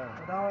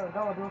 A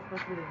dollar bill's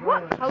supposed to be the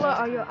What grams. color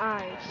are your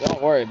eyes?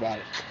 Don't worry about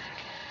it.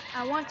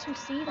 I want to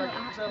see the. Like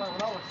when I was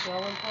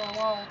selling for a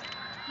while,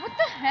 What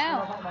the when I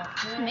hell? bought my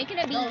scale, Making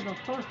a that was beat. the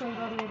first thing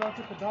I did was I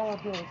took the dollar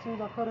bill. As soon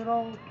as I put it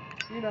on,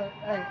 you know,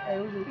 hey,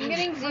 I'm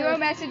getting 0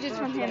 messages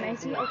from him.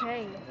 Is he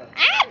okay?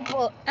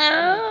 Apple.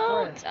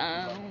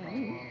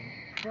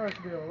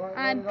 First bill, right?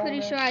 I'm pretty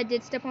sure I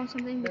did step on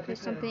something because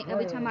something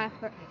every time I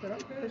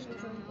pushed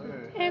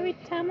Every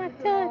time I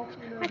touch,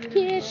 I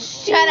get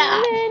Shut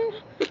up.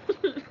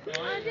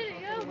 Where did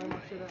it go?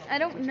 I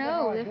don't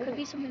know. There could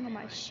be something on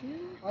my shoe.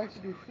 I used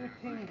to do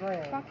 15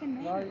 grams, Fucking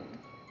man. right?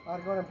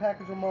 I'd go and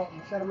package them up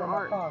and set them in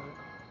my closet.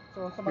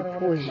 So when somebody You're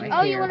wanted pulling to my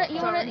Oh, hair.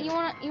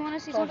 you wanna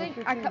see something?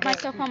 I cut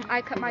myself on.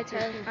 I cut my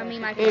toe. I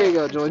mean my. Here you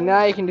go, Joey.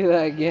 Now you can do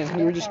that again.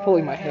 You were just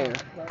pulling my hair,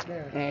 right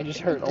there. and it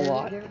just hurt a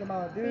lot. Give it to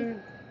my dude.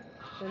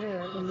 So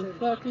here,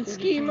 Fucking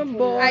scheming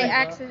boy. I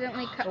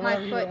accidentally cut my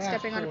foot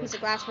stepping on a piece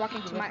of glass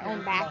walking to my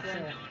own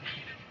bathroom.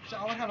 So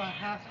I would have a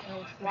half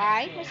ounce.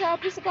 Why was there a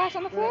piece of glass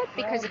on the floor?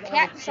 Because a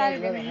cat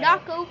decided to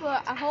knock over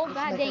a whole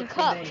goddamn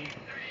cup.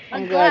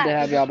 I'm glad to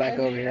have y'all back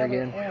over here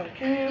again.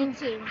 Me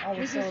too.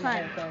 This is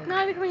fun.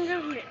 Now they're coming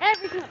over here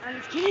every time. I'm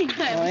just kidding.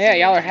 Well, yeah,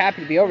 y'all are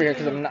happy to be over here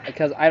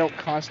because I don't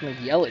constantly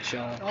yell at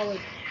y'all.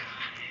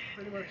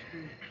 Pretty much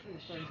crazy.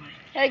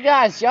 Hey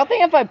guys, y'all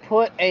think if I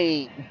put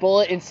a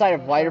bullet inside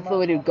of lighter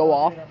fluid, it would go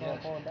off?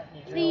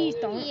 Please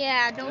don't.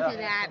 Yeah, don't do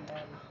that.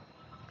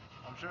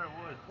 I'm sure it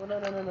would. Well, no,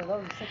 that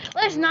was a 6.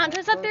 Let's not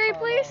test that theory,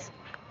 please.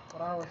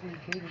 But I always see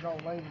Peter's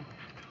old lady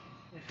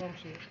or some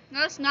shit.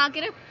 Let's not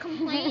get a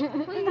complaint,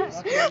 please.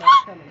 That's when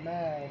I'm kind of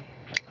mad.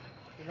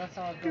 'Cause that's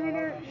how I do all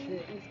that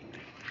shit.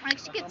 I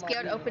just get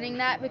scared opening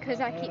that because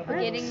I keep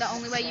forgetting the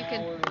only way you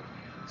can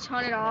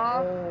turn it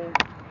off.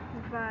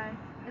 Bye.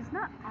 It's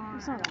not on.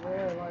 It's not on.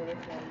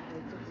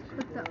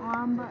 Click the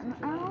on button.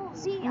 Oh,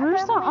 see,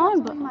 Where's the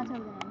on button?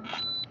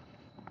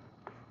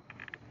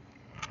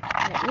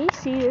 Let me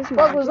see this.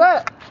 What was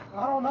that?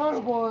 I don't know,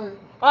 boy.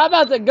 I'm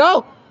about to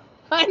go.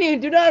 I didn't even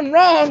do nothing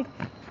wrong.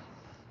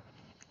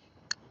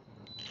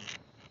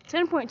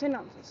 10.10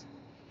 ounces.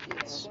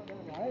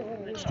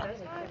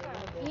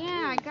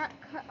 Yeah, I got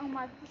cut on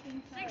my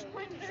fucking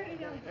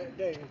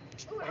 6.30.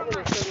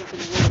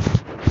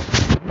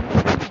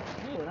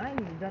 Dude, I ain't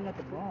even done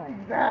nothing wrong.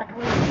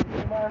 Exactly.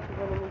 The master's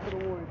gonna look to the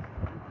woods.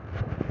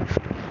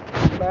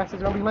 The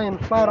master's gonna be laying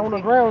flat on the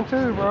ground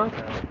too, bro. You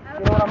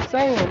know what I'm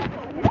saying?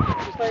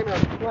 Just laying there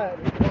flat.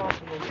 It's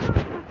impossible.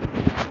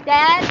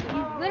 Dad,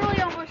 you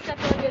literally almost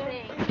stepped on your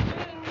thing.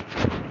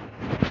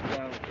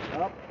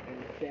 Go up and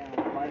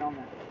down, right on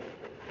that.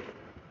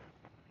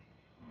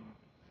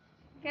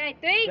 Okay,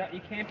 3.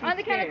 You can't be On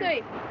the count of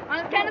scared. 3. On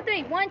the count of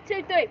 3. 1,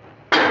 2, 3.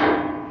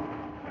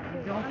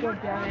 You don't go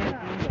down and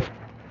angle.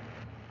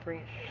 Bring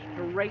it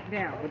straight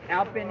down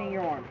without bending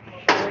your arm.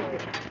 Straight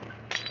down.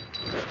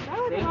 That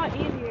was a lot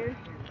easier.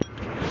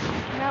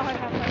 Now I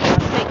have I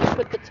think you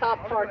put the top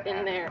part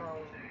in there.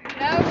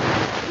 No,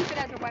 keep it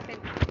as a weapon.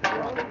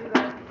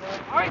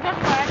 Alright, that's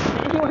fine.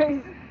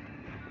 Anyways.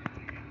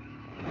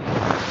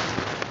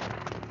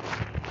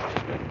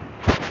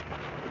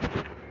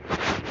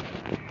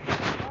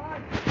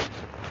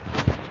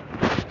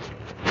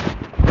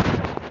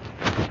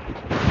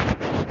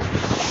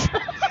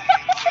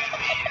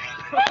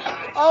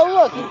 Oh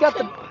look, he's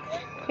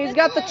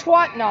got the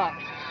twat knot.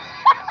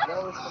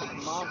 That was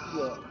from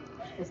Mafia.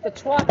 It's the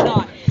twat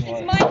knot.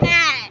 It's my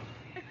hat.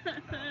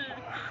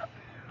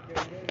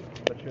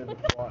 But picture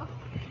of the SWAT.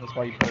 That's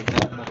why you put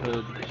it on the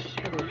hood.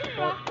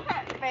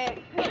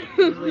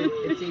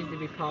 It's easy to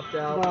be popped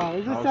out. Wow, he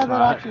No, just it's said that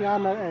not. actually. I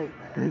know. Hey,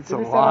 It's he a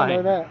just said I know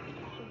lie. that.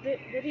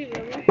 Did he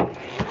really?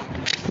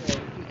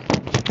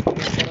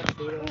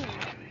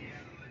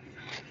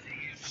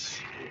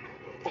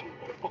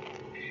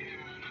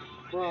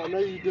 Bro, no,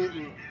 you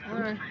didn't.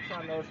 It's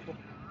not noticeable.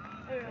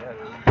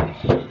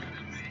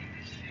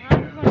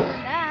 I'm just gonna do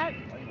that.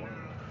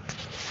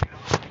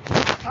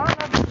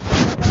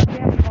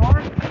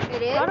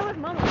 It is? Thought it was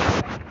Mama.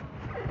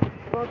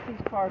 Both these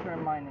cars are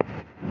in my name.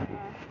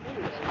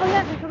 Oh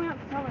yeah, they're coming out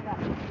to tell me that.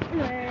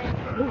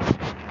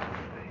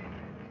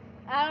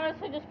 I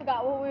honestly just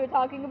forgot what we were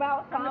talking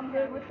about, so I'm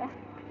good with that.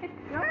 I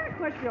got a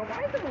question,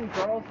 why is it when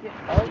girls get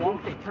all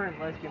drunk they turn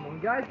lesbian? When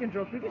guys get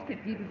drunk, we just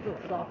get deep into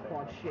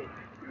softball and shit.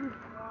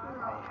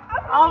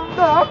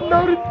 I've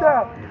noticed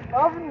that.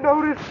 I've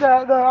noticed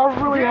that, though.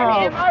 I really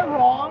have. Am I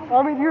wrong?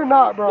 I mean, you're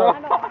not, bro.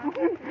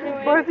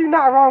 But is he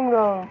not wrong,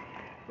 though?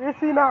 Is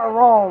he not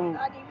wrong?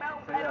 Why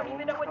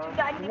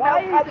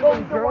is it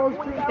when girls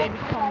drink they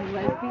become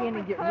lesbian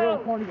and get real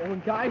horny, and when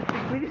guys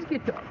drink we just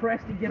get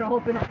depressed and get all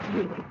up in our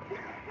feelings?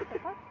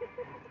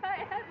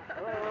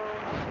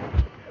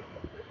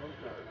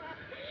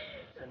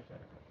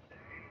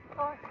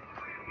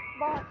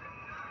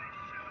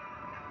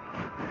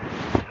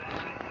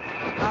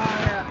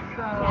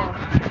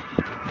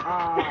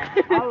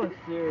 I was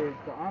serious,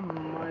 so I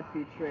might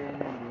be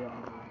trading India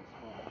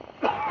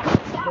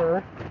on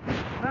Sure.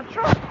 Not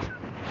true.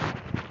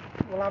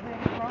 Will I be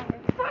able to drive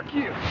it? Fuck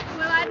you. Will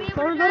I be able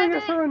So to no, drive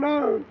yes it? or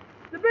no?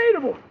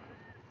 Debatable.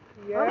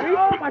 Yeah.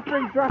 All my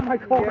friends drive my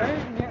car.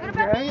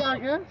 Yeah, I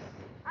guess.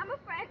 I'm a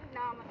friend.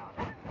 No, I'm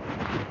not.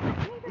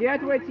 You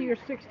have to wait till you're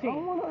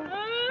 16.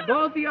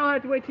 Both of y'all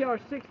have to wait till you're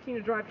 16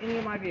 to drive any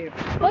of my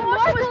vehicles. But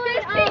Marshall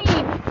was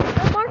 15.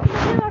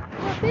 Marshall was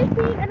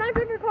 15, and I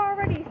drove your car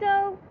already,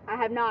 so. I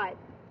have not.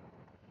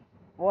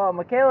 Well,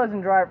 Michaela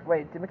doesn't drive.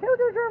 Wait, did Michaela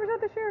get a driver's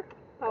out this year?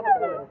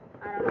 Probably.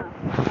 I don't know.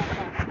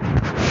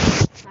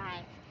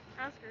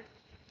 Ask her.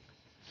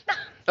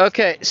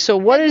 Okay, so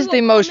what is the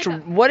most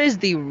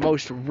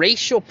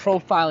racial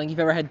profiling you've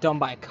ever had done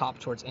by a cop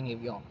towards any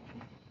of y'all?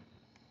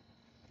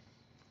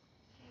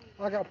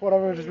 I got pulled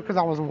over just because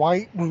I was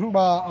white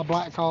by a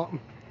black cop.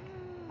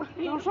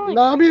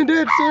 No, I'm being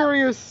dead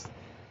serious.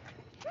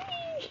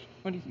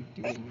 What are you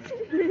doing?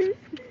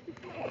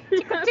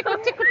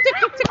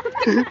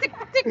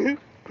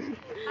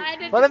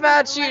 What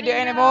about you,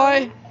 Danny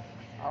boy?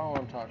 I don't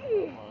want to talk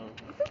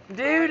about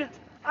Dude,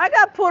 I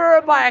got pulled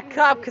over by a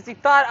cop because he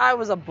thought I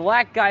was a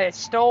black guy that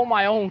stole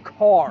my own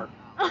car.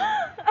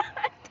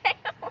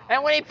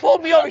 And when he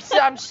pulled me over, he said,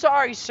 "I'm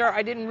sorry, sir.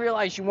 I didn't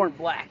realize you weren't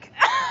black."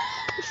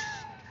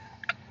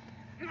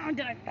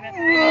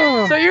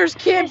 So yours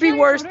can't be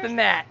worse than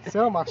that. Sit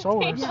on my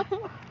shoulders.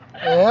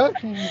 Yeah,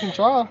 you can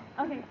try.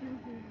 Okay.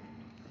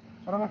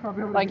 I don't know if I'll be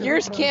able to Like, get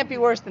yours it. can't be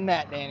worse than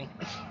that, Danny.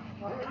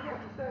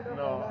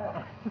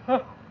 No.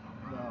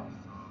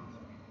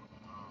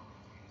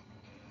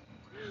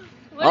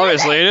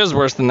 Obviously, it is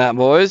worse than that,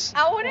 boys.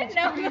 I wouldn't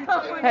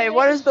know. Hey,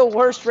 what is the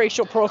worst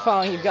racial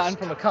profiling you've gotten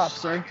from a cop,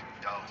 sir?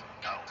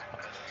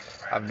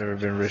 I've never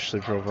been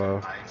racially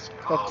profiled.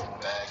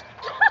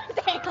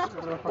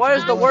 What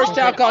is the worst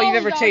alcohol you've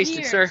ever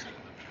tasted, sir?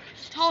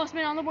 Tallest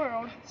man on the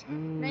world.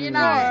 No, you're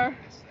not.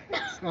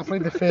 I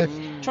played the fifth.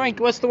 Trink,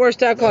 what's the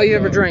worst alcohol you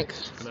ever drank?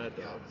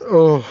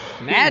 Oh.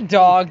 Mad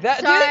Dog. That,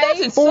 dude,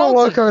 that's Four insulting.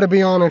 Loco, to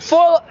be honest.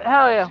 Hell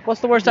yeah.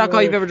 What's the worst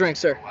alcohol you've ever drank,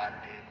 sir?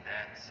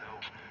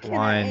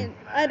 Wine.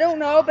 I don't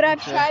know, but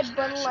I've tried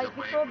Bud Light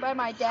before by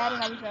my dad,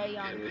 and I was very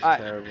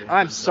young.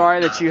 I'm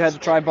sorry that you had to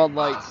try Bud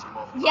Light.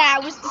 Yeah,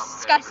 it was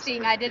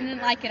disgusting. I didn't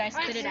like it. I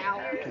spit it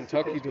out.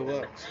 Kentucky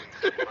Deluxe.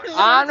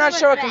 I'm not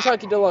sure what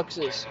Kentucky Deluxe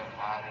is.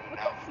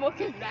 What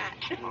the fuck is that?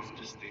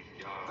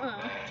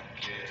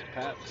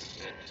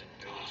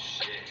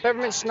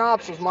 Peppermint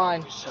Schnapps was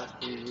mine.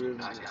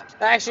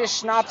 Actually, it's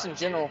Schnapps in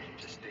general.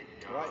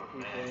 White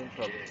people in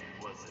trouble.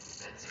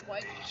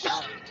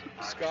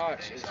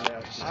 Scotch is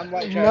nasty. I'm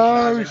white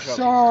No,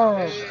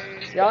 sir.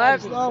 Y'all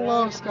have I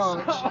love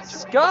scotch.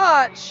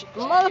 Scotch?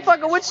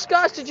 Motherfucker, which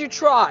Scotch did you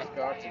try?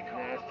 Scotch is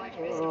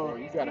nasty. Oh,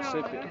 you gotta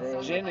sip it,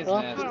 bro. Gin is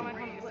Huh? nasty.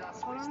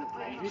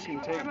 You can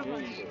take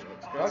gin,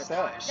 but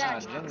Scotch. Nah,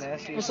 gin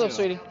nasty. What's up,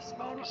 sweetie?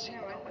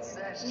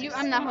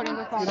 I'm not holding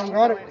the phone. You don't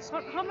got it?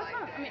 Hold my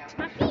phone. I mean,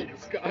 my feet.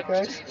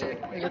 Okay.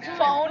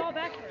 Phone.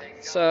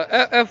 So,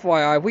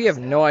 FYI, we have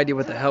no idea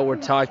what the hell we're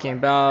talking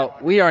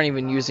about. We aren't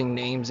even using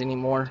names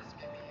anymore.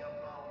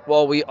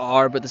 Well, we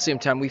are, but at the same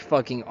time, we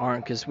fucking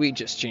aren't because we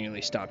just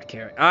genuinely stopped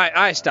caring.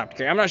 I stopped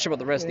caring. I'm not sure about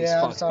the rest of these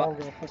Yeah, fucks, I but don't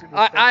give a fuck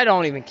about I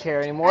don't even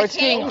care anymore. It's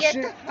getting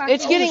shit.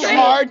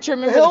 hard to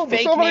remember Help, the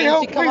fake somebody names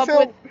help, to come please up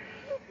help. with.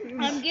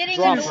 I'm getting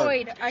Drop her.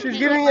 annoyed. I She's can't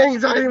giving me let my-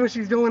 anxiety when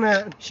she's doing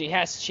that. She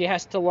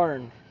has to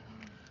learn.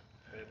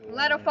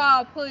 Let her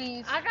fall,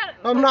 please. I got it.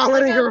 I'm not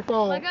letting her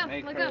fall. Look up.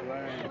 Make Look her up.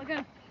 learn. Look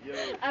up.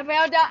 I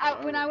rolled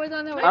down when I was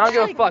on the way. I don't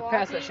give a back fuck.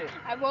 Pass that walking, shit.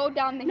 I rolled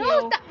down the No,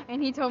 hill, stop.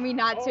 and he told me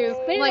not to.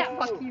 Spit I'm it like, out.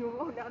 fuck you,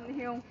 roll down the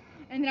hill.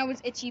 And then I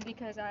was itchy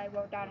because I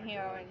wrote down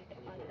heroin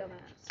like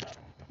dumbass.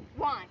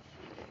 Why?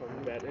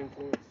 From bad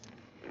influence.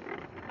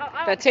 Oh, I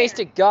That don't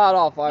tasted care. god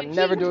awful. I'm But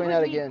never he was doing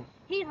that supposed to be- again.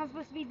 He's not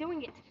supposed to be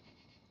doing it.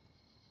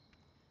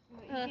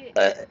 What are you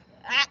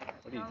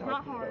Not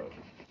talking hard. about?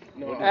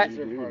 No, What I did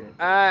you do?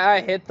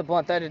 I hit the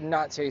blunt. That did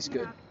not taste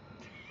good.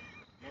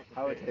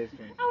 How it tastes?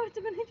 Oh, it's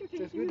a banana Tastes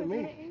taste. good to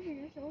me.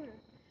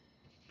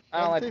 I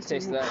don't like the Tastes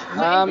taste of good. that.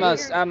 I'm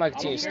gonna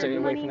continue to stay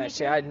away from that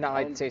shit. I did not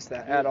like the taste of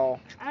that at all.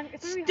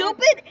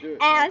 Stupid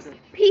ass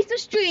piece of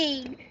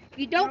string.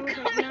 You don't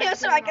come here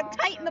so I can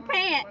tighten the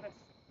pants.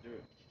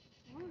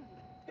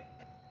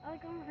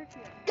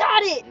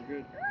 Got it. We're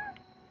good.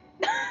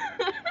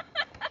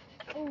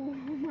 Oh,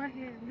 my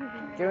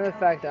hand. Given the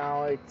fact that I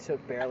only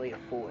took barely a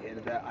full hit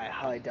of that, I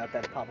highly doubt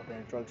that'd pop up in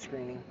a drug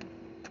screening.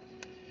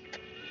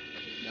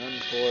 None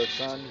for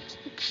son.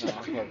 No,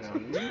 I'm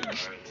fucking.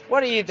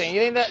 What do you think?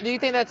 Do you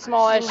think that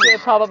small ass shit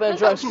would pop up in a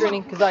drug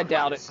screening? Because I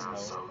doubt it.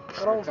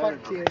 I don't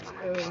fight kids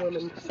or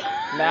women.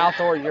 Mouth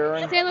or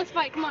urine. Say, let's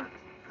fight. Come on.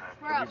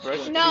 We're up.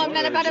 brush your No, I'm teeth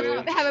not about to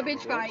really have a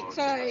bitch fight.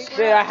 Sorry.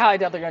 Dude, I highly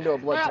doubt they're gonna do a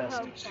blood We're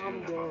up, test. Hope.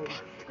 I'm done.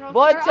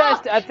 Blood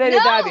test? I think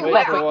that'd be No,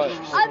 perfect. For what?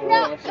 I'm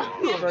not.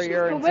 For a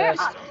urine We're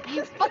test. up.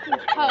 You fucking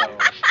hoe.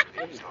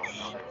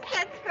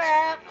 That's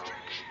crap.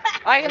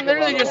 I can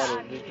literally Drink a just.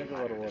 lot of water. Just drink a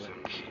lot of water.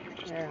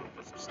 Yeah.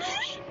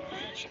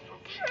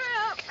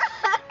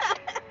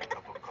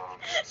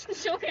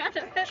 Show me how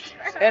to that's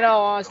crap. In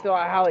all honesty, though,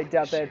 I highly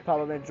doubt they'd pop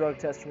up in a drug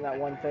test from that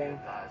one thing.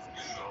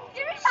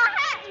 Give me my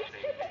hat, you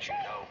stupid bitch.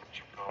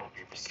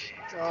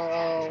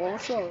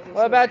 What's up?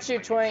 What about you,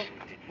 Twink?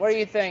 What do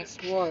you think?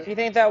 What? Do you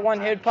think that one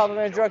hit would pop up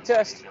in a drug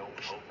test?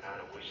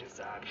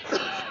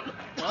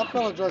 I'll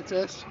call a drug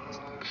test.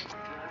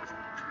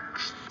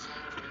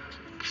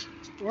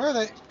 Where are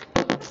they?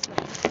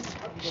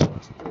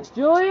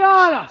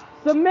 Juliana!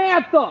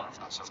 Samantha!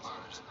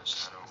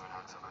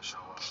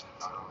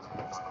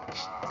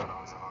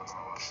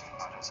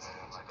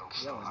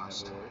 They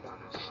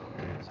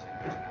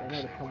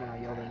know to come when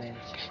I yell their names.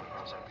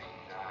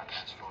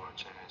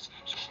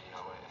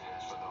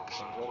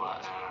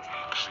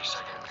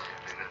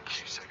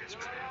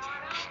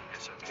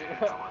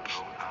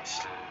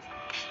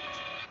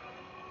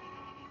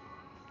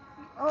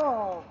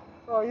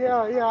 Oh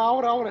yeah,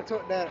 I would have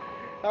took that.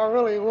 I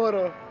really would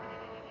have.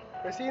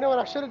 But see, you know what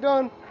I should have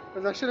done?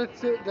 Was I should have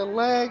took the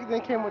leg,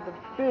 then came with the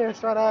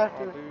fist right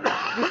after.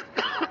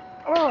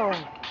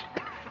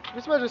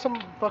 Just imagine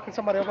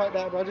somebody else like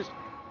that, bro. Just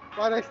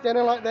while they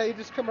standing like that, you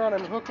just come around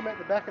and hook them at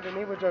the back of the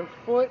knee with your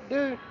foot,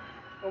 dude.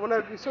 And when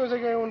as soon as they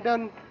get on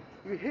done,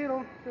 you hit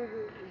them. You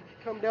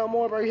come down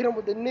more, bro. You hit them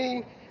with the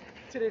knee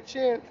to the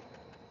chin.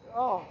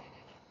 Oh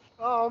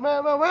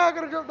man, we're not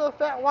gonna jump the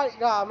fat white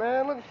guy,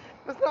 man.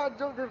 Let's not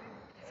jump the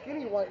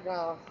skinny white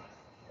guy.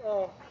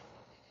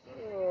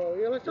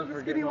 Yeah, let's jump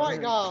the skinny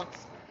white guy.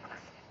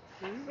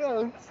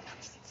 Yeah.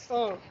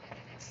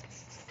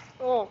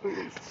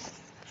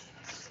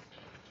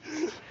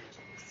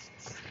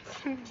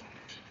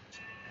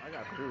 I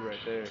got through right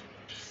there.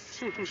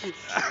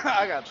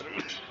 I got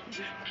through.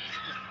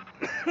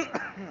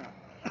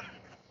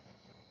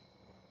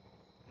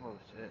 Oh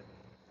shit.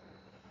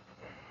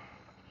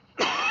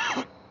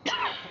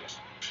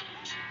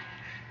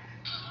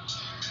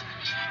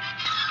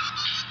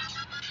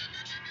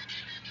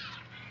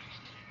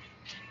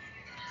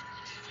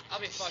 I'll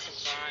be fucking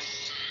fine.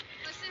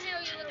 Listen here,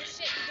 you little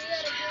shit. You do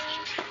that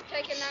again.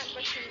 Taking that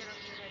question.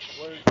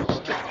 What is Oh,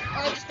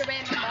 just a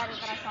random bottle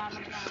that I found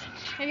on the ground.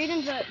 Have you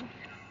done good?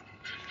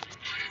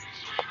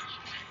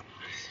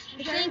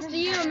 Thanks to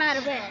you, I'm out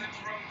of bed.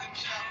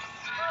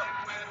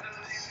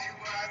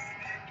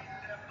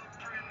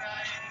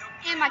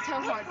 And my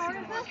toe hurts. I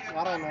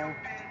don't know.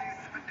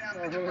 I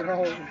really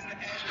don't.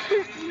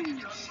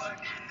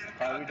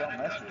 Probably don't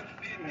mess with it.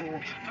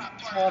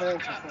 Smart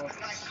answer for it.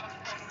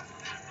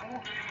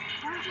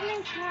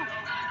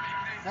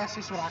 That's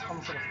just what I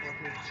come to the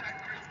fucking.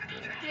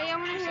 Hey, I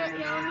want to hear.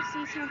 You want to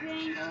see something? I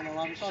don't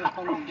know. I'm trying to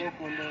come on both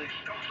one day.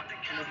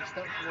 And they just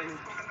stuck for me.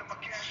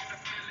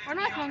 Or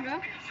not Congo.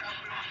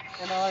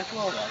 And I like,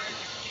 well,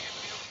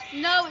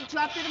 No, it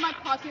dropped it in my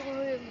pocket when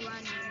we were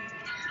running.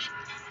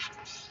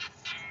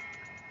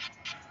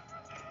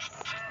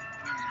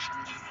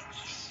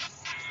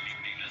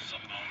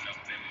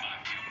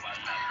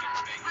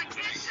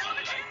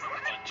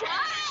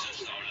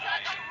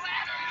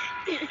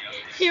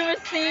 He was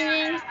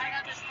singing.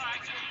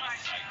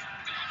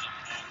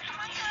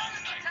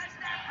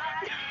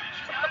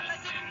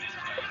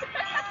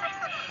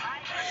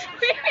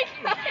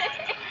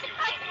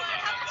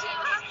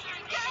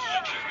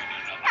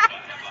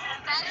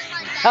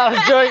 I was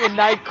doing a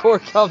Nightcore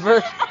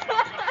cover.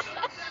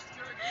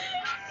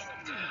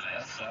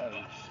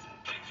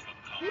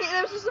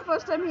 That was just the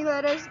first time he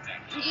let us.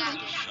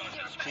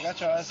 You got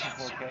your ass in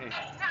 4K.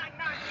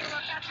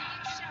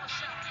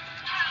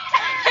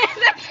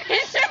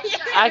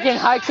 I can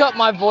hike up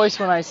my voice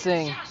when I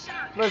sing.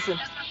 Listen.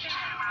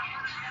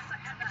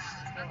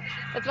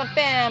 It's my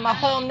fam, my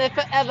home there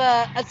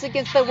forever. Us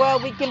against the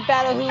world, we can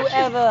battle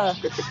whoever.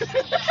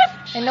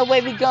 Ain't no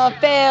way we gonna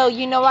fail.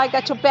 You know I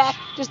got your back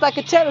just like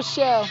a turtle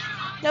shell.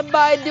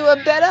 Nobody do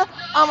it better.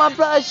 All my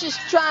brothers just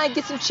try and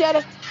get some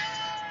cheddar.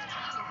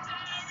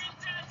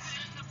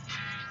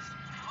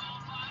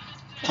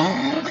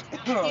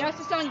 He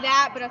also sung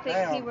that, but I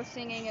think he was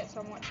singing it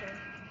somewhat too.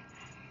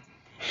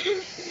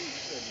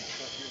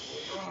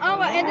 Oh,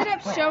 I ended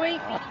up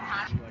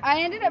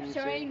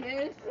showing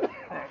this to.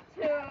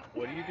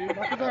 What do you do?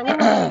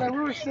 We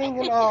were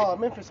singing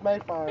Memphis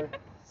Mayfire.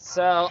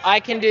 So I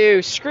can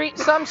do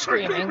some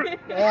screaming,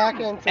 Yeah, I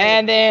can too.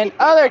 and then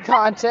other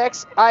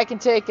contexts I can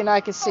take and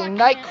I can sing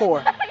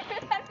Nightcore.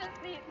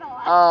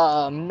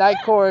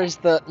 Nightcore is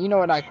you know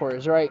what Nightcore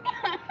is, right?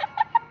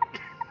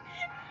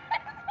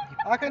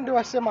 I can do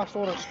a sort of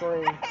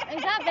scream.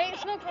 Is that vape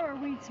smoke or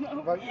weed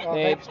smoke?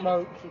 Vape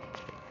smoke.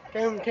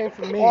 Came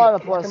from me. On the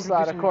plus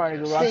side, according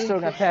to Google, I'm still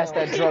gonna pass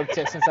that drug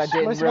test since I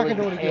didn't Let's see if I really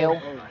can do it inhale.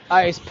 again.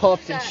 I just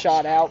puffed and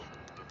shot out.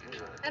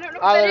 I don't know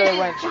what I that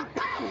literally is. went.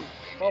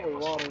 Probably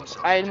water.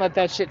 I didn't let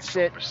that shit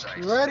sit.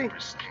 You ready?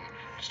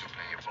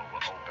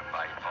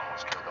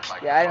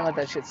 Yeah, I didn't let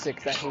that shit sit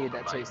because I hated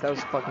that taste. That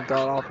was fucking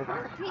god awful.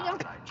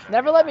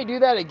 Never let me do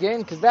that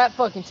again because that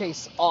fucking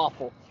tastes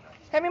awful.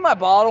 Hand me my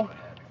bottle.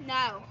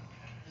 No.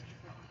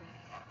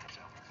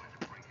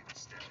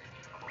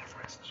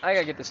 I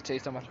gotta get this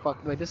taste on my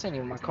fucking. Wait, this ain't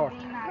even my car. Be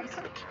nice.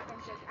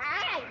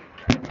 Ay.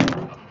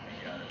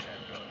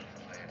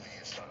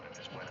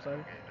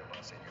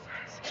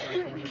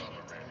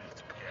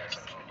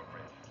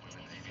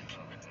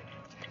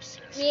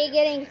 Me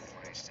getting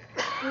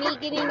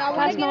I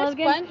want to get a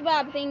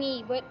SpongeBob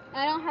thingy, but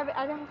I don't have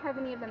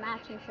any of the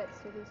matching sets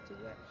to these two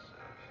yet.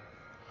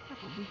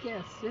 You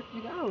can't sit.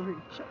 You got over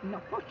here.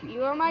 No, fuck you.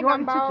 You are my You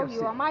already took Gumball, your you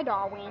seat. are my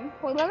Darwin.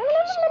 I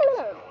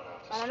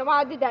don't know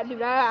why I did that,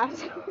 dude. Oh,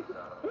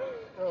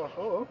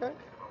 okay.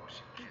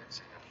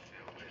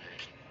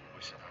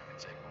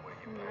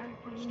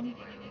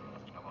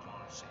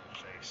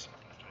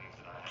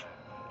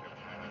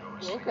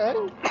 Okay.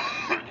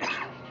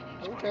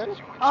 Okay.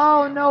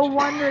 Oh, no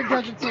wonder it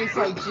doesn't taste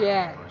like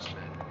Jack.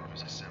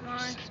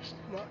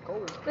 Not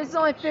cold. This is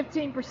only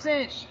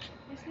 15%.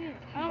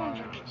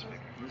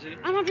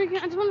 I'm not drinking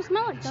it. I just want to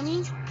smell it,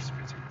 dummy.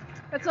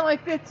 That's only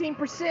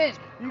 15%.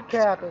 You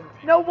capping.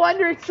 No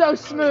wonder it's so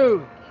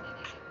smooth.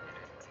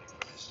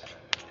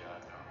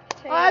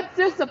 Oh, that's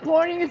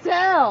disappointing as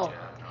hell.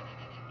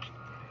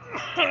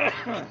 Man, I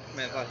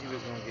thought he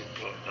was gonna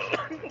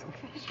get.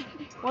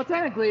 Well,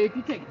 technically, if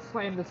you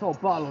slam this whole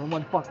bottle in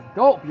one fucking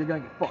gulp, you're gonna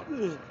get fucked.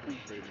 Pretty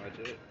much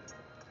it.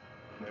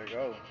 There you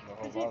go. The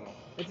whole bottle.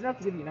 It's enough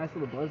to give you a nice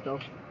little buzz, though.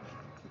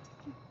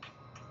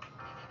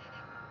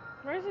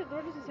 Where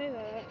does it say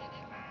that?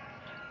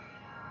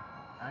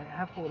 I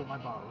have hold of my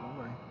bottle, don't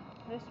worry.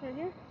 This right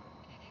here?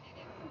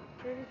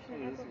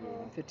 30%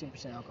 alcohol.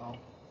 15% alcohol.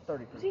 30%.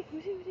 Let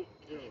me see.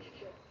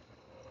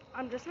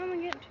 I'm just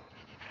having it.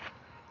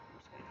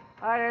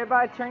 Alright,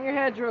 everybody, turn your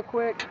heads real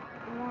quick.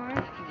 Why?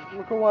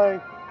 Look away.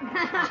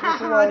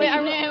 Look away. Wait,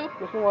 I'm new.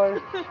 Look away.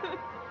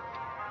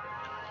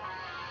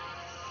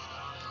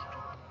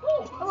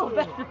 Oh,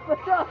 that's just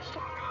fucked up.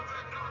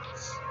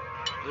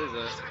 What is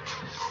that?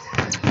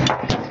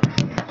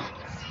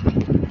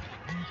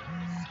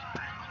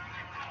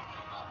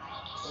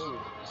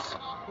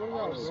 What are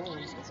y'all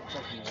doing? It's a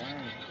fucking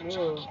worm.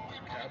 Yeah.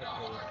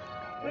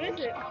 What is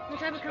it? What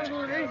type of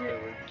caterpillar is it?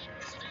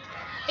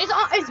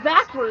 It's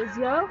backwards,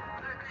 yo.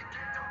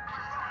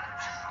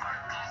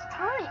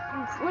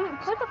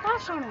 Alright, put the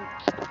flash on it.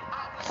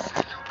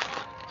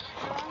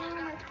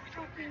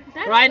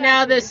 That's Right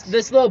now, backwards.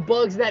 this little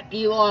bug's that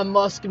Elon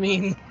Musk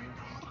meme.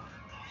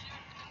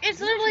 It's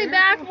literally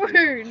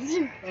backwards.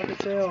 I can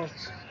tell.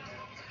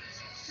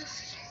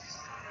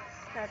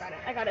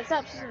 I got it.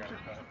 Stop.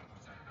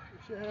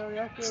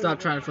 Stop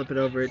trying to flip it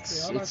over.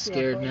 It's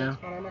scared now.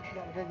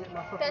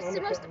 That's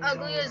the most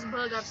ugliest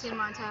bug I've seen in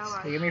my entire Hey,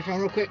 life. give me your phone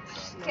real quick.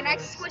 Can I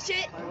squish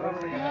it?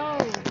 No.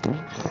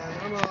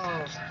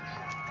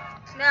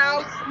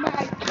 No.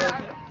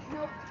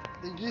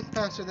 The youth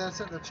pastor that's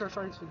at the church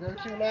I used to go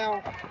to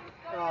now,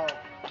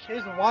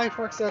 his wife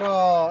works at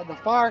the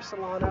fire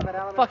salon out at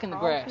Alabama. Fuck in the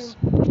grass.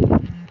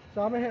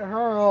 So I'm gonna hit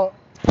her up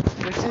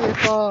to see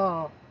if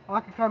I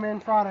can come in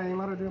Friday and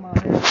let her do my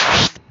hair.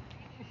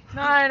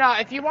 No.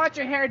 If you want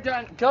your hair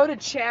done, go to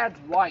Chad's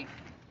wife.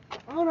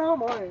 Oh no,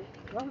 mate.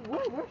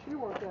 Where she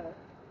work at?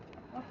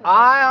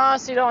 I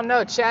honestly don't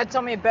know. Chad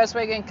told me the best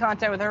way to get in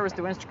contact with her was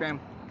through Instagram.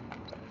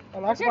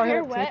 And I Is your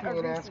hair can wet Tiffany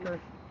or and ask her.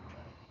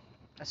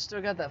 I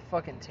still got that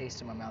fucking taste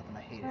in my mouth and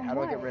I hate it. How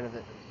do I get rid of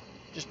it?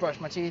 Just brush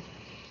my teeth?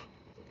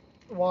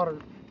 Water.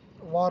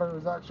 Water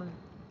is actually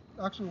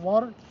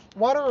water.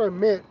 Water or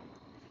mint.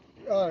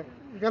 You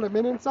got a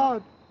mint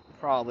inside?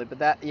 Probably, but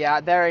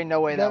there ain't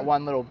no way that No.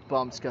 one little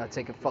bump's gonna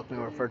take a fuck me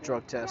over for a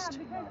drug test.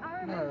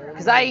 No.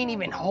 Cause I ain't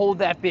even hold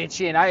that bitch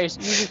in. I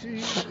just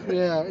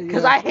Yeah.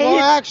 'Cause I hate well,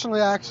 it.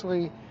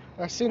 Actually,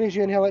 as soon as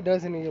you inhale, it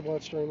does into your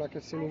bloodstream. Like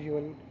as soon as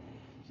you,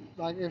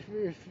 as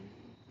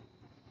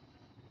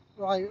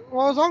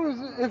long as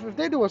if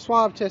they do a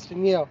swab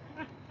testing, yeah.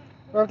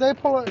 Or if they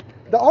pull it,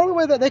 the only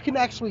way that they can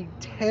actually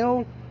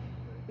tell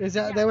is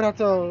that they would have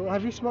to.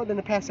 Have you smoked in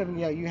the past 7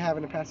 years? Yeah, you have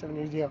in the past 7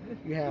 years. Yeah,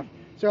 you have.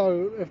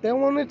 So if they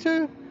wanted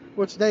to,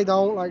 which they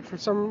don't, like for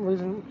some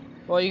reason.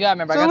 Well, you gotta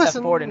remember, So I got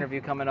listen, that Ford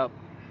interview coming up.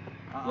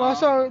 Well,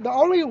 so the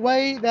only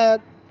way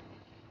that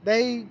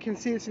they can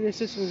see it's in your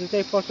system is if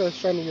they fuck a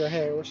strand of your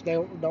hair, which they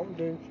don't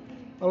do,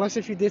 unless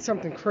if you did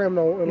something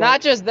criminal.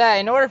 Not just that.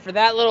 In order for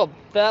that little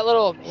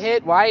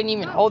hit, where I didn't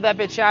even hold that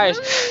bitch out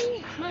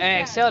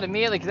and exhaled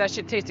immediately because that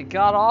shit tasted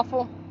god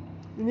awful.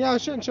 Yeah,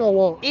 it shouldn't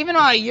show up. Even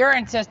on a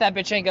urine test, that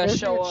bitch ain't gonna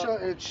show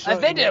up.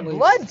 If they did a at least.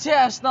 blood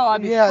test, though,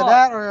 I'd be Yeah, fucked.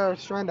 that or a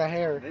strand of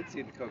hair. They'd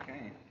see the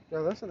cocaine.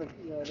 Yeah, that's what.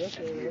 Yeah, that's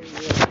what.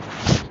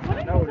 What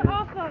is this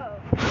off of?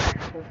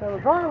 So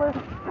regardless,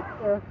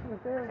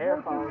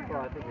 Hair follicle,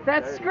 I think it's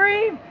That dirty.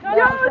 scream! No,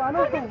 Yo, I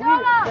know it's some fucking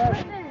weird. Stella!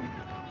 Listen.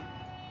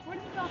 What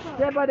is this off of?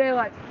 Dead by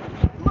Daylight.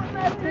 One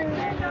last thing,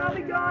 and I'll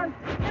be gone.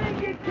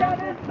 And get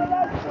counted for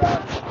that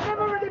stuff.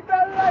 Never really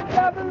felt like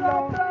I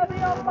belong, but I'll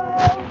be on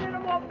my own and I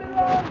won't be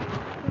long.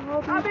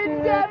 I've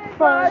been dead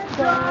by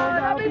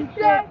dawn. I've been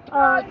dead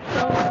by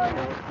dawn.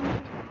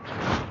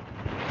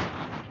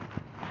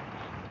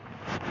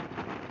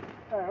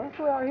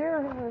 We're out here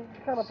in this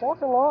kind of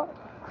parking lot.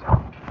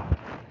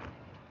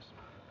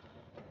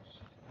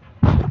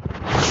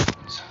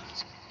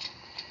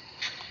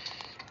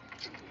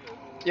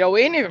 Yo,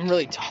 we ain't even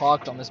really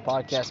talked on this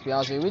podcast, to be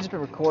honest with you. We just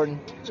been recording.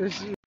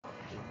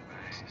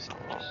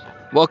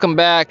 Welcome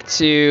back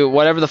to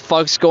whatever the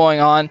fuck's going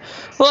on.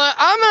 Well,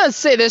 I'm gonna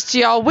say this to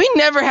y'all. We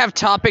never have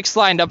topics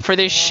lined up for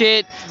this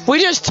shit. We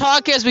just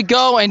talk as we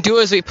go and do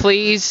as we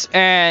please.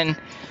 And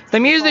the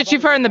music that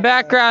you've heard in the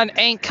background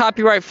ain't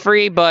copyright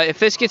free, but if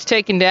this gets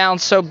taken down,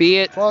 so be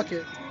it. Fuck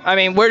it. I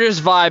mean, we're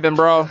just vibing,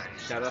 bro.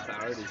 Shout out to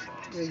Artie.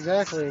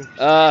 Exactly.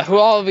 Who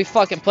all will we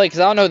fucking play? Because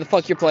I don't know who the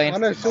fuck you're playing. I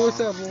know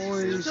Suicide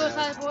Boys.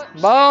 Suicide Boy.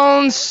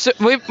 Bones.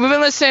 We've been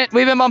listening.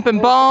 We've been bumping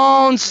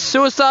Bones,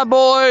 Suicide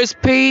Boys,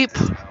 Peep.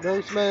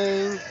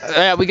 Ghostman.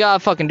 Yeah, we gotta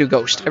fucking do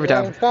Ghost every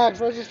time. Facts,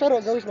 bro. Just straight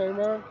up Ghostman,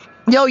 bro.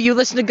 Yo, you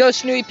listen to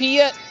Ghost new EP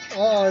yet?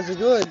 Oh, is it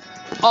good?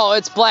 Oh,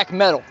 it's black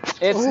metal.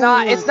 It's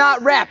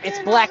not rap. It's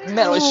black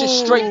metal. It's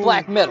just straight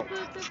black metal.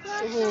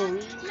 Ooh,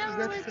 you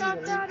got to see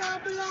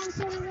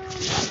it.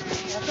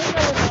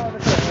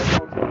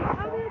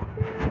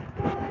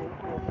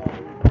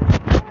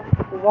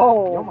 Your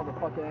Whoa.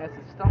 motherfucking ass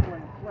is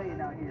stumbling and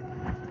playing out here.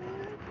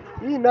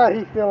 You know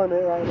he's feeling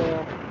it right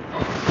now.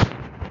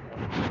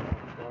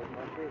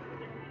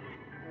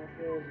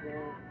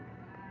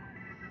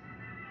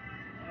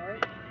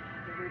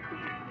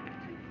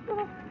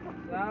 No,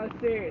 I'm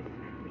serious.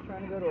 Just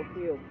trying to go to a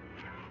field.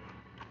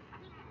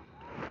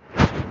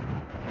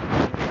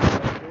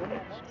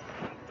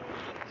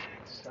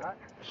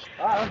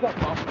 Alright, let's go,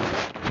 Mom.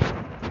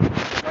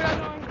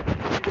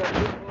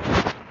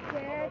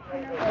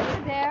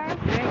 There.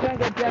 You ain't gonna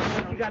get deaf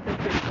unless you got this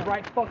bitch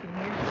right fucking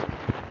here.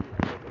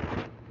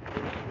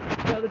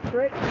 So the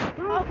trick,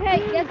 Okay,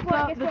 guess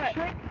what? the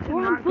trick to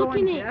We're not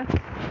going booking it. deaf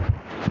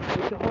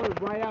is to hold it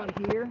right out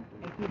here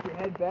and keep your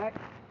head back.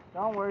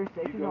 Don't worry,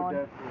 stay You go on.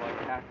 deaf for like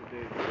half a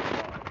day.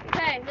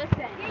 Okay,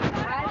 listen.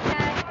 I've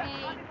had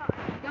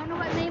don't know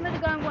what the name of the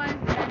gun was,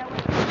 but I know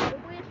it's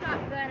probably a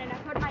shotgun, and I've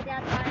heard my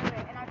dad fire it,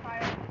 and I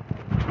fired it.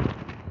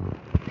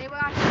 They were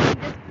actually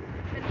this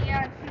in the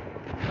air and shoot.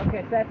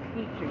 Okay, so that's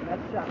skeet shoot.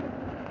 That's shotgun.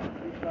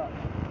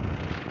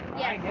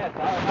 Yeah. I guess, I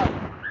don't know.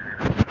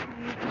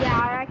 Yeah,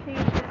 I actually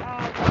used to, Oh,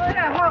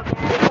 yeah, hold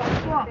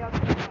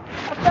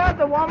I found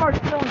the Walmart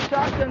selling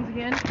shotguns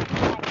again. I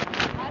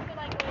feel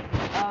like The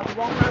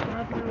Walmart and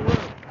nothing in the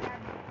world.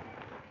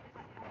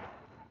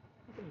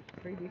 It's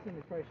pretty decent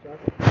to try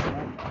shotgun.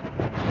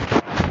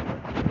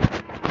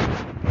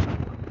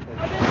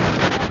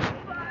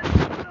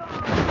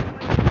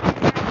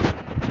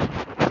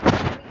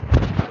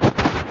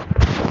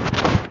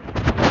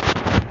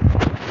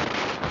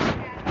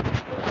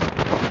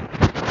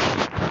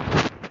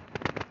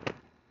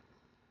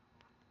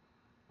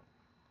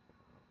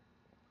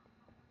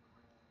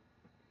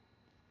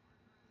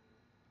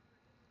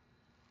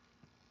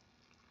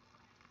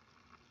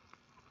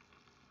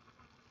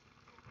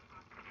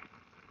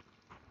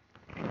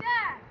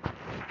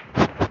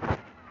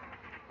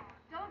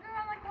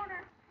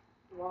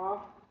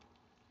 Wow.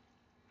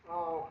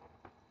 Oh.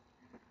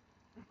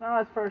 Oh,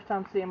 it's first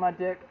time seeing my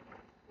dick.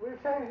 We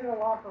changed in the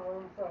locker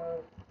room,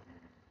 so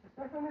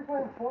especially when you're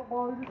playing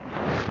football, you just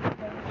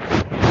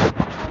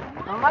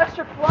Unless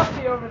you're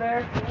fluffy over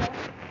there.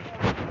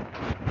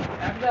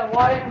 After that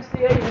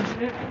YMCA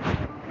incident.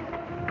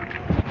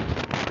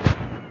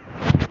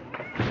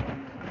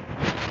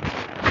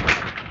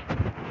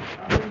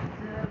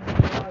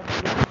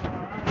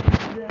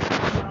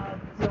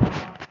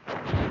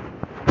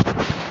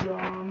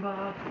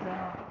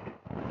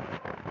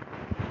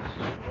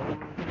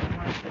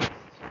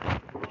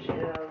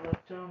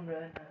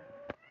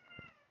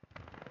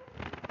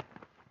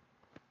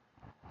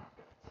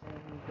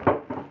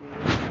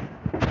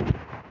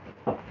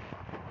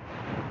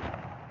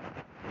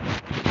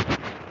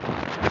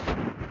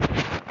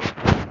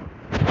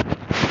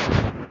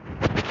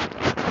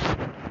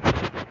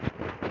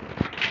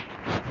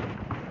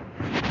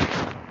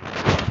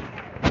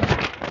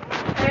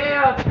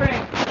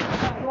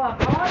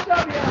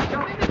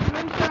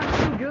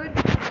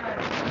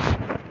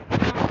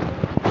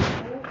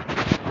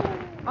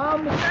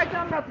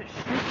 about to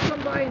shoot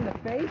somebody in the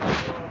face?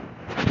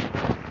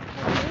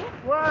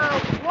 Well,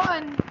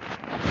 one,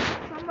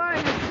 somebody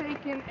has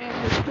taken and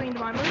has cleaned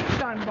my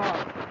moonshine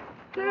bottle.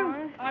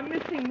 Two, I'm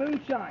missing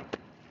moonshine.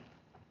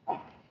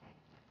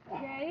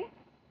 Okay.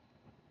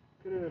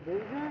 Could it have been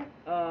here?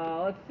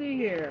 Let's see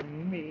here.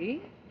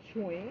 Me,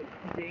 Twink,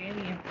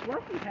 Danny, and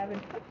Fluffy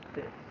haven't touched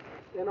this.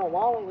 In a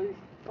while at least.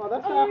 Oh,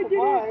 that's Oh, apple did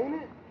pie,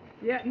 ain't it?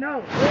 Yeah, no.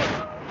 Look,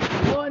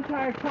 the whole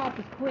entire top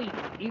is clean.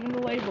 Even the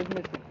label's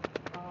missing.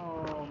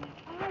 Oh,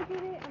 I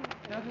did it.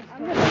 That's just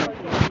I'm like gonna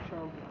the moonshine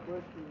for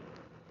Christmas.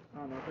 I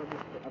don't know.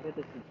 I've had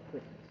this since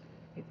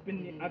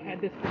Christmas. I've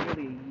had this for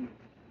nearly a year.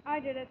 I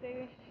did it,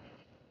 baby.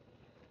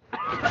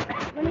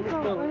 Let me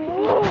smell it.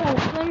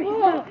 Let me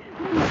smell it.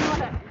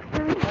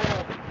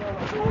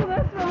 Oh,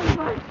 that smells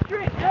like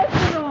straight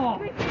ethanol.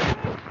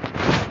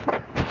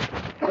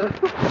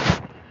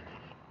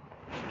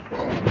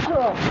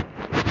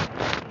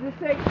 Just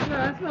take, no,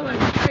 that smells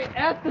like straight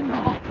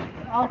ethanol.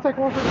 I'll take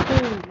one for the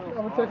team. I'm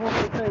gonna take one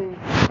for the team.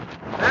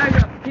 Bag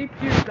up, keep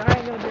juice. That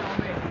ain't gonna be on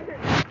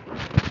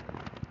me.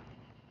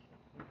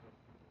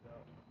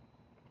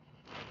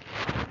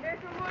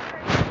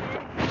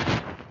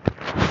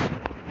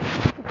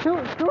 Still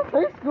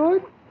tastes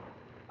good.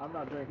 I'm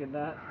not drinking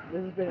that.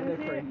 This has been in there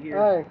for a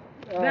year.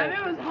 Hey, Now, if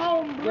it was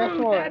home Guess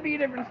brewed, what? that'd be a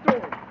different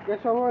story.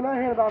 guess what? We're not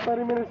here in about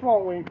 30 minutes,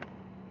 won't we?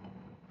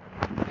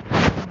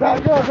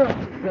 Back up,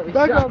 bro.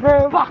 Back up,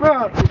 bro.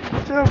 Bro.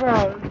 Chill,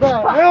 bro.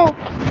 Bro. Help.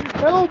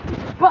 Help.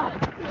 Fuck.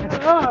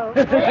 Oh.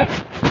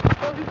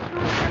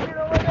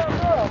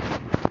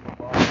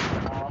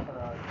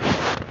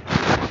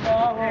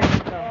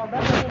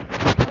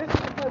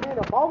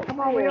 Come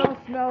on, we all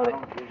smelled it.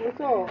 What's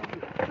up?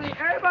 See,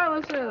 everybody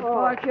listening to this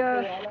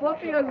podcast,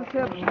 Fluffy doesn't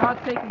say he's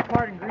not taking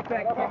part in group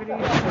activities,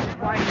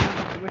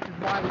 which is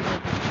why we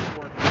don't do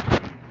work.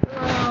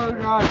 Oh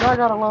gosh, I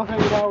gotta love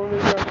hanging out with me,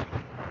 bro.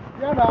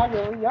 Y'all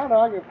know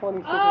I get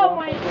funny stuff. Oh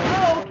my,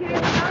 oh, okay,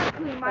 it's not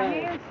clean. My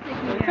hand's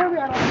sticking Tell me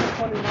I out. don't get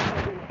funny when I'm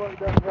getting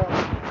fucked up, bro.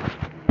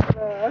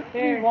 That's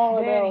Here, too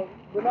long Danny. now,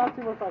 but not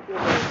too much like this.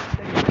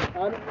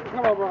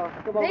 Come on, bro.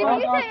 Come on, Baby, bro.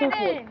 you I take took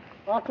it it.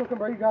 I took it,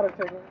 bro. You gotta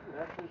take it.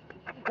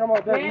 Come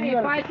on, Danny. Danny, You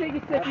if I gotta.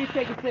 take a sip, you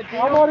take a sip. I've Deal?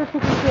 already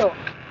took a sip.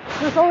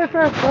 This only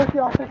fair birthday,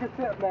 I'll take a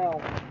sip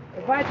now.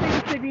 If I take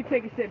a sip, you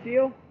take a sip.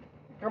 Deal?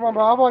 Come on,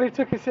 bro. I've already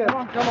took a sip. Come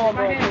on, bro.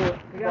 my Do hand. it.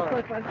 We got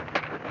Bro. close,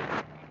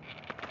 bud.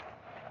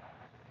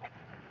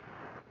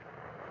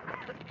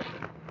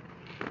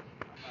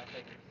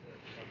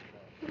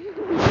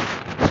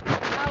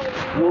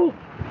 Ooh.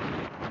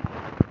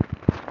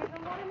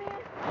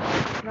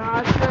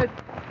 Nah, it's good.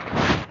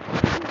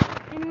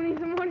 Anyone need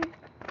some water?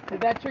 If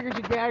that triggers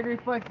your gag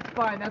reflex, it's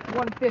fine. That's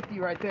 150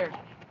 right there.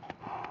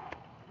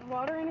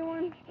 Water,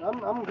 anyone?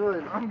 I'm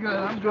good. I'm good.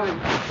 I'm good.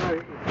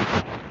 Great.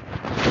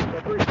 I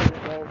appreciate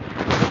it, man.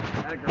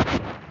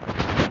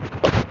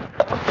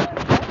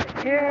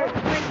 Here,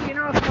 Frankie, you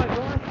know it's my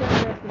glass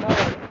there.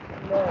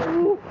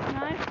 No.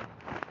 Nice.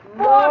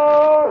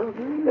 No.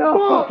 No.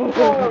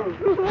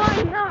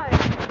 Why not?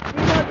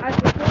 Because I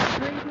support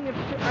drinking of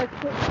I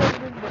support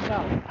children with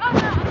milk. Oh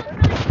no, I'm just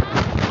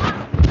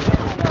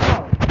No,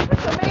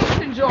 it's a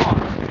mason jar.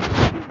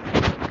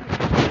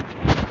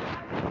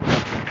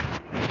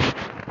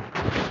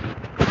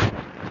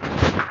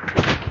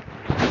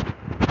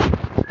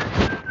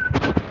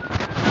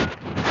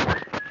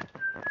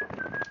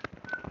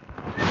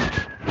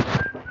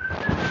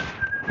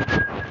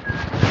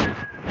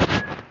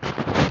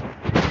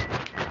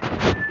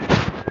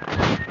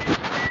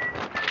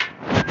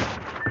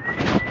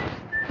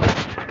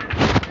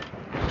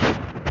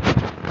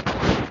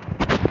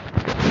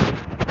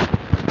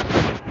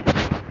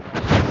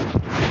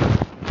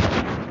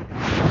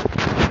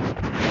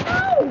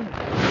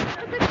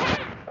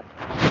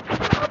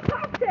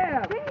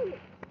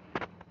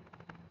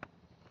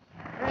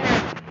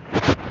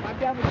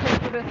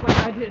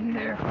 In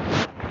there.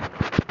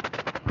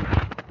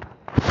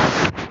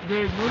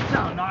 Dude,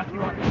 moonshine will knock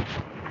you on.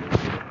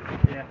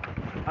 Yeah,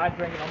 I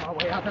drank it on my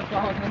way out. That's why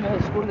I was in the middle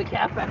of screwing the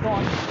cap back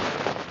on.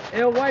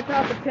 It'll wipe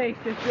out the taste.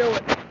 Just do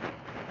it.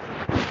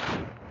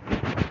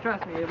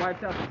 Trust me, it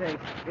wipes out the taste.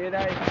 It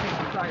takes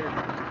the cider.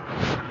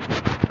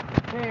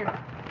 Here,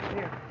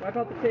 wipe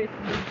out the taste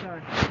of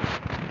moonshine.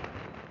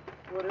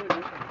 What is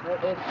it?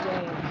 It's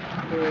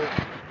James.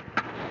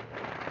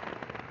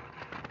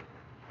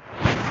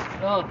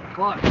 Oh,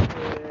 fuck.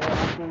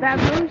 Yeah,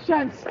 That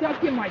moonshine's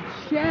stuck in my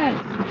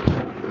chest.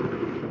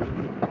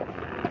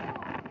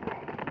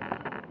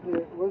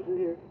 Here, where's it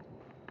here?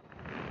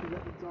 You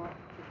got the top.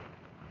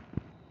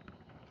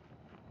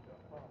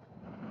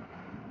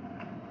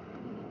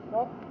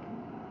 Nope.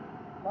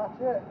 Not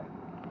yet.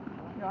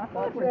 No, I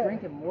feel like we're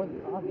drinking more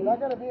than coffee. You're not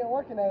gonna be at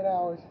work in 8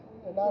 hours.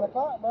 At 9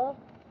 o'clock, bro.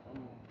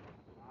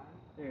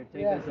 Here,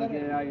 take this and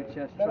get it out of your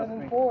chest. Better Trust than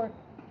me. 4.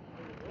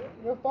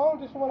 Your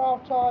phone just went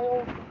off,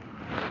 child.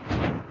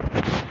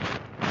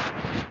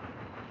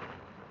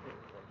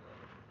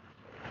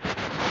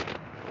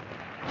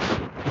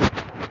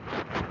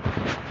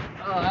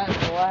 Oh,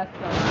 that's the last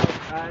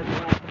time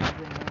I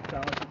in one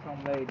unless it's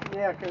homemade.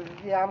 Yeah, 'cause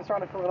I'm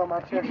starting to feel it on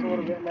my chest a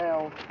little bit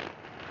now.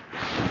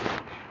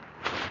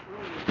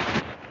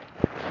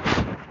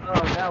 Oh,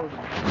 that was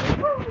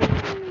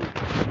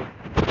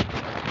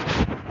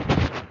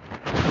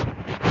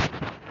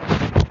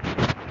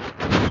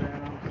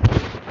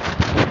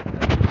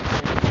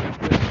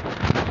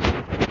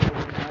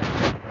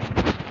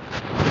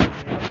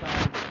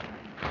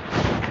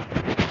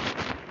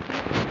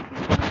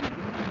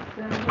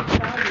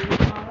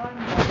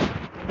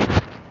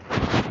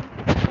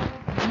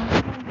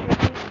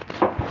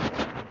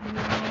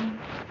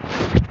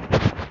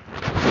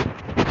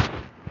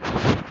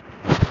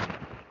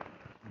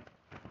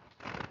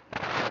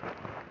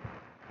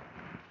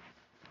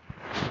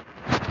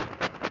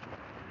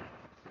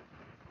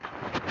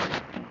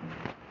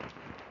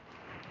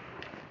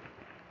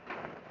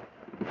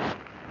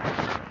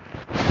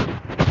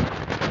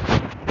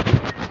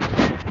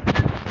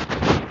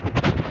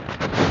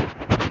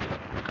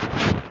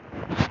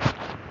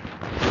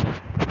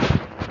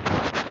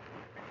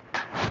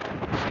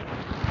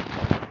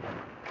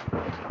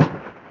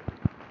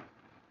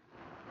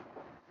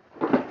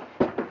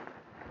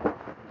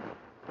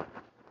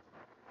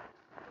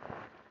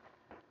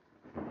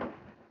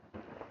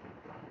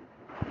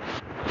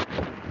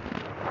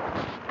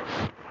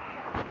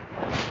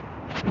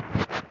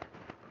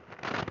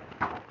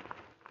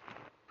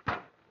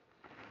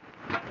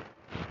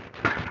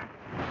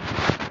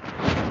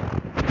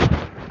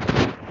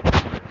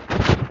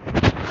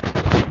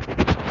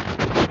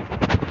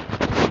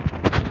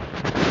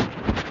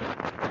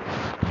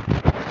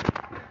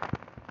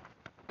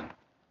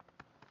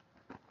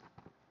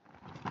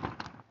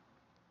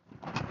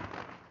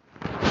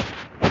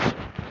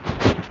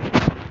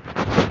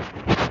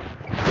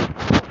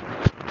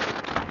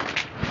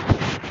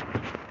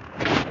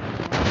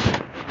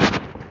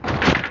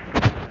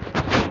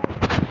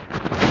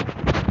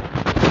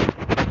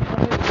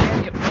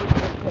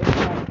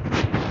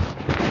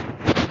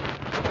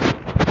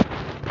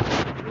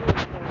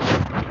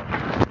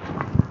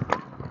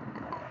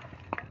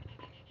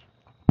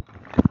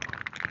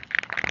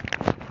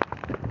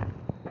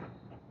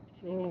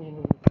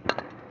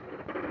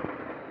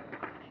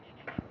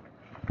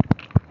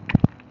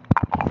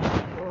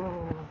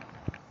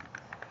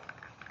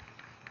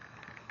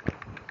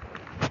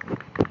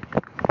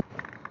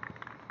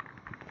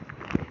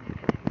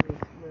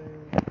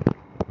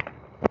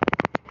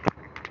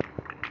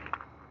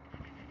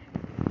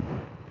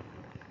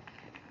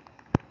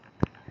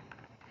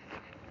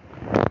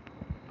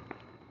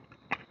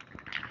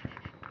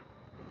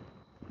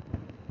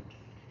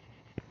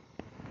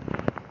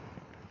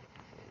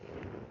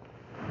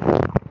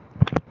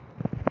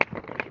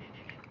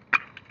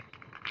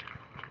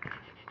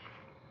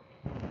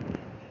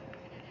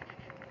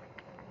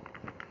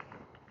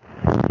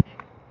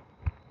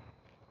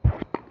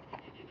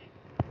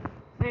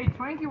Hey,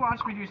 Twinkie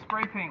watched me do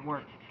spray paint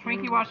work.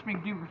 Twinkie watched me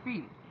do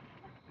graffiti.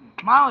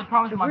 My only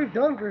problem is my... We've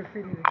done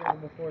graffiti together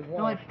before as The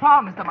well. only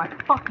problem is that my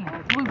fucking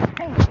blue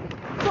paint is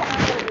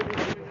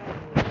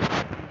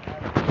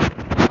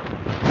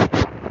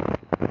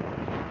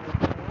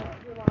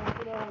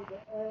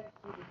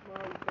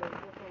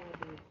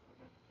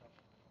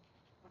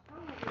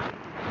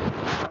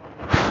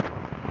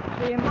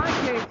See, in my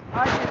case,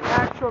 I did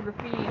actual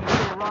graffiti in the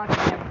state of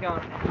Rockingham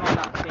County. Oh,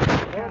 not state.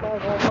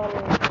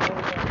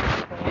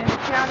 In the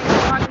county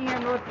of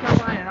Rockingham, North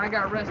Carolina, and I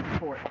got arrested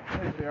for it.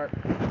 There's the art.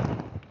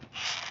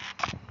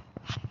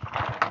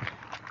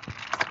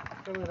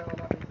 Surely that will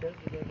not be good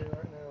to go do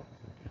right now.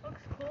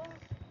 Looks cool.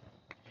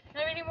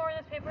 Have any more of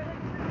this paper that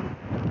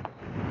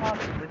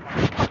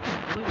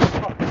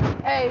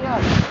Hey,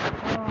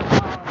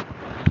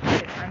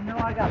 shit, I know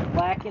I got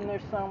black in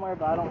there somewhere,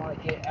 but I don't want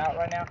to get it out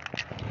right now.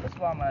 That's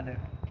what I'm gonna do.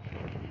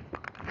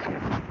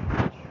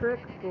 Trick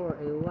for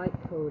a light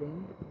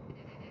coating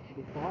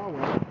before I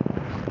will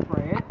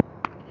spray it,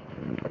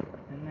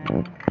 and then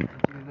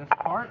do this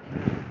part.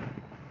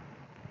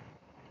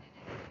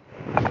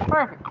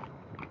 Perfect.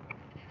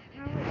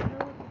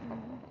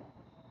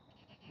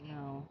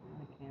 No,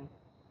 I can't.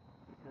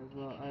 Because,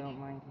 well, I don't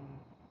mind him.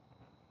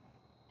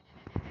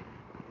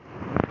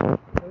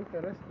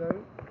 Okay, that's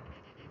dope.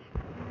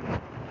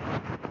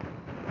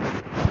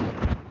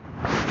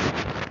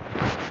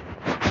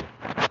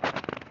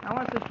 I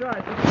want to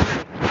try. This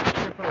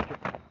is your poster.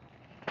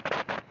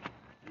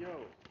 Yo.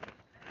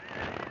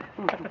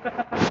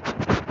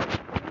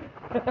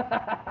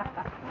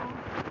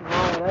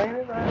 Well, ain't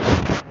it, man?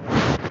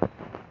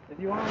 If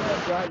you want to let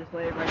it dry, just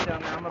lay it right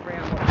down there. I'm going to bring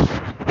it more.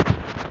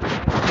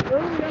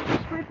 Oh, that's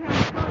a spray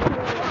paint.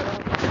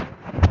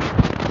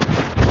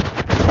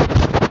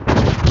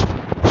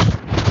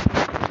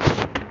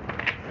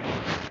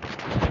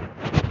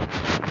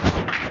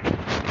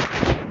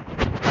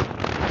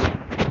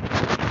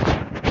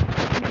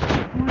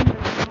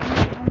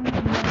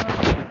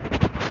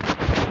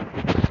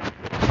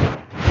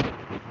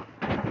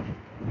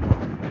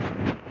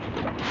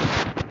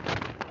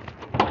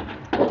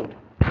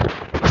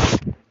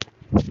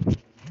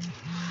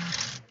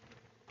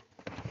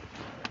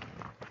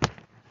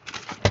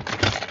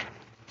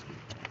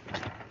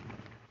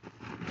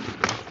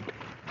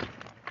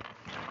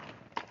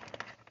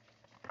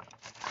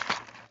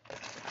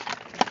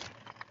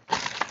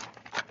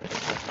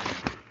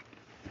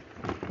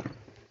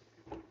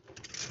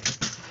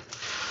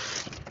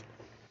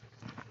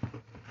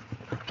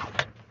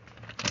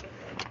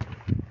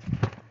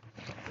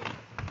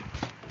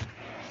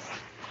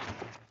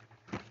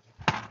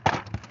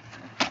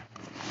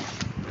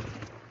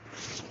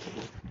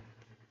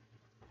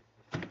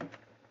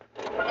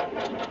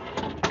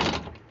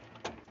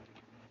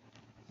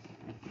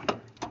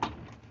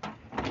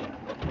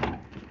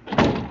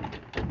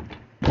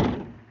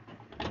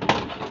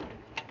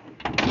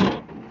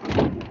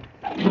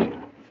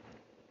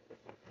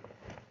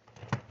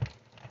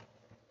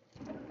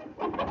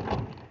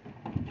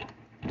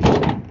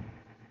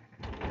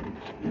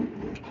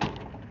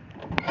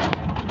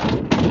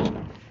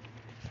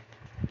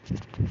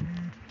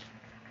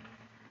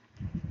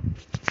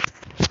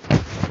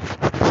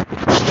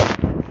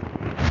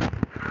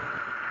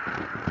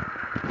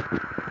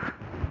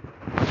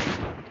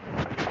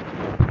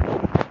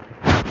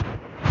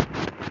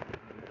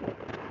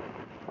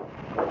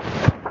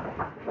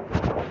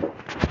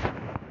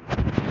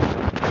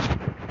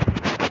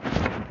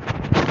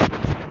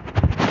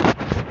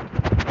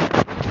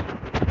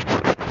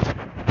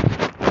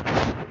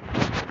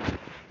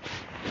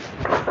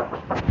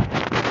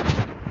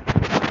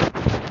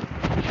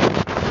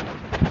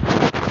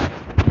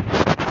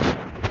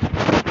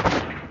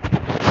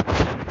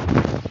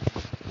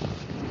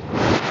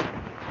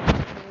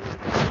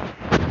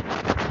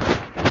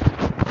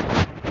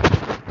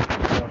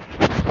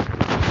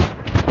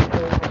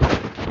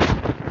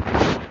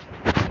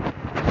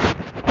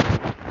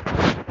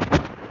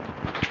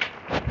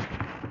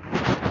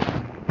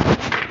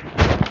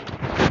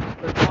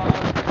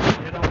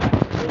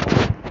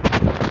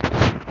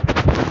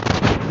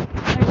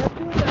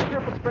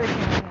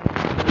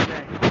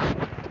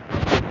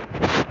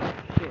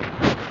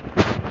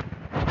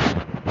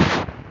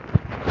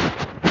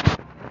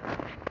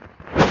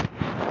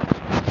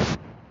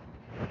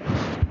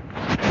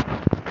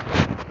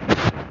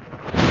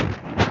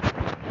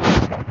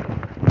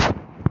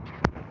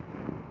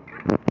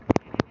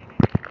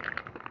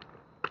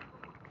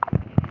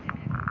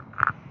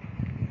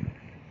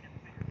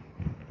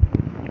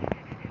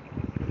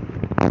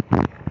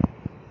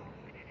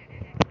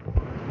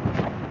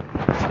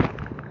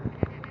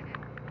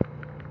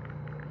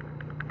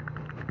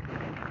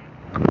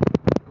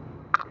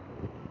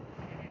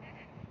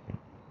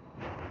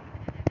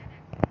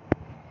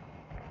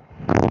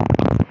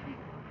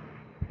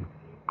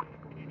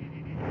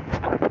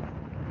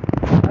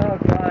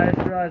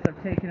 realize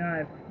I've taken and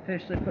I've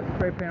officially put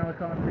spray paint on the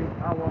concrete.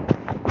 I will.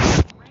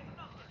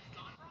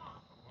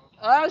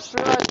 I just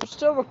realized we're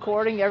still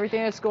recording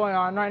everything that's going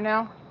on right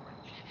now.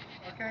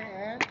 Okay,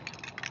 and?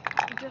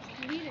 Just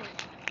delete it.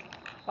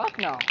 Fuck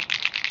no.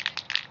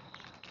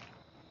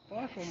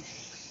 Welcome.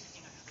 That's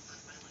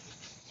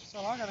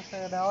all I gotta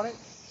say about it.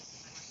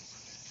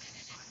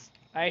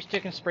 I just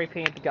took and spray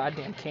painted the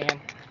goddamn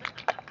cam.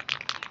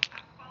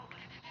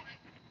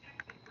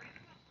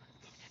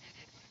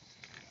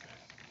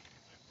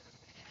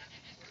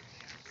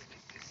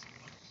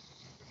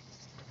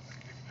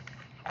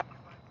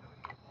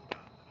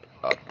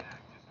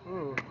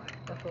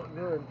 That felt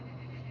good.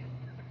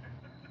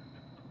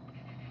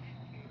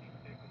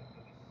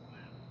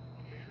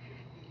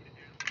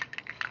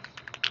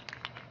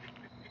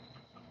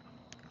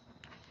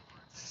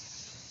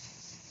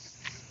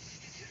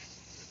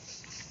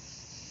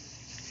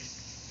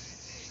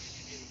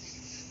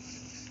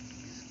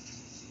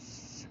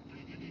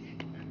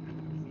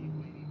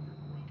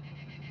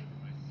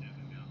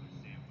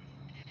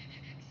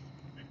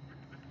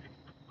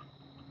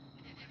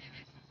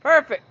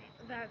 Perfect.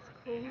 That's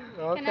cool.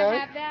 Okay. Can I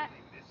have that?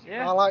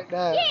 Yeah. I like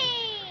that.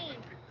 Yay!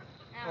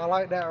 I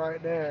like that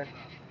right there.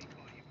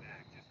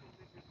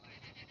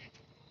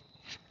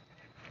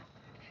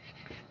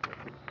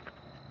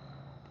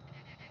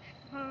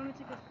 Hold on, let me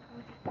take a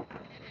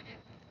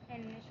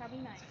And it shall be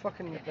mine.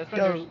 Fucking That's what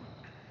yours- dope.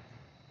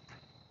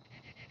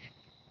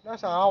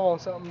 That's how I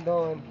want something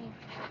done.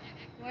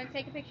 You want to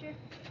take a picture?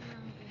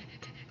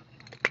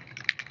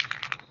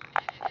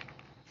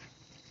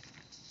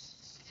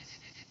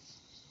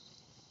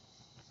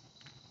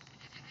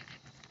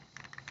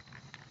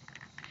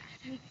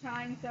 Me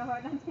trying so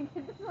hard not to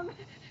get this on the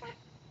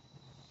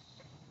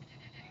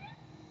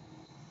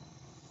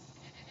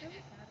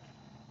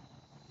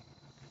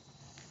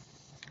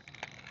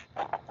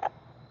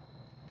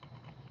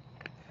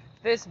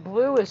This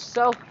blue is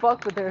so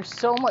fucked, but there's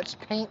so much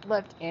paint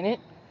left in it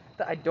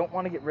that I don't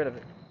want to get rid of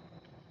it.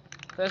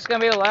 So this is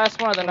gonna be the last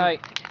one of the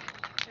night.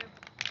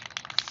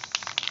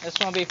 This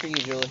one will be for you,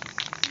 Julie.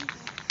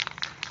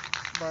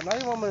 But now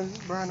you want me,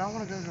 Brian, I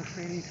want to go to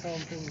 3D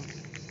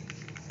something.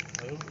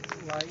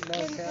 Like,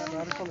 no cap,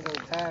 I just want to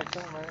go tag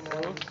something right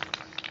now.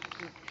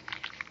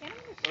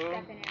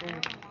 step in it. I don't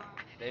want.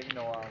 Dave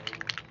Noir.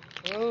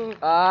 Ooh,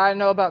 I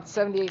know about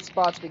 78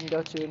 spots we can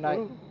go to tonight.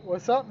 ooh,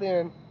 what's up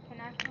then? Can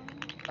I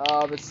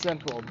film? It's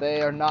simple.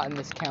 They are not in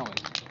this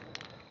county.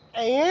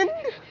 And?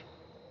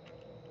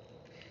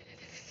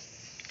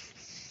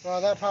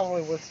 Well, that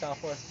probably was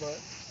Southwest, but.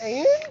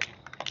 And?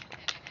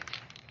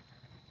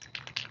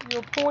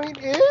 Your point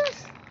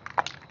is?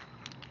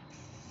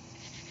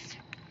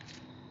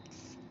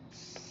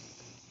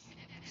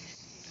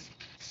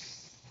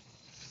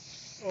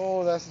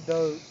 Oh, that's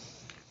dope.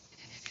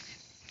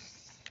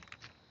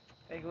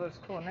 It looks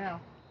cool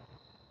now.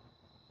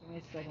 Give me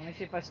a second.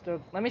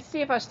 Let me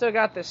see if I still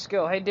got this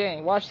skill. Hey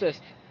Danny, watch this.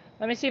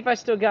 Let me see if I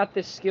still got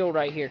this skill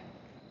right here.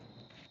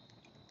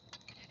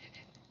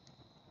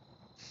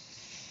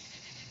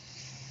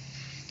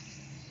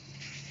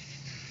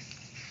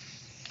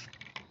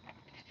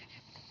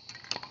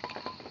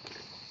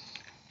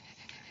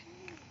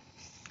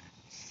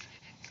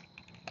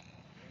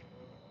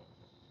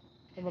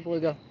 Where'd my blue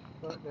go?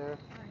 Right there.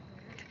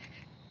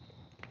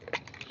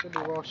 Should be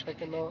well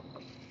shaken up.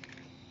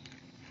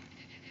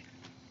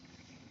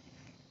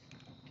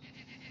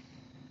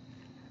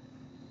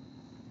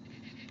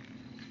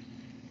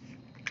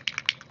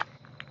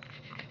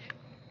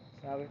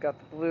 Now we've got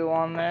the blue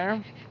on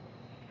there.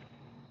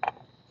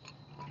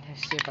 Let me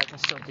see if I can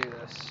still do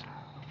this.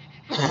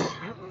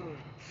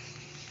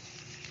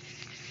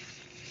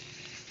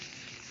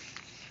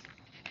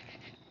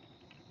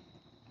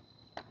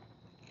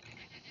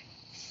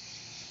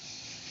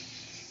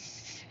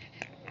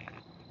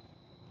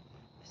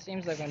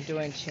 Seems like I'm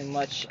doing too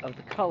much of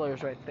the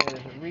colors right there.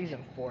 There's a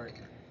reason for it.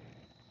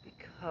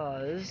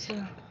 Because...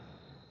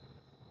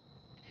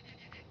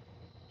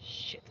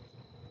 Shit.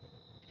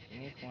 Give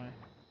me a corner.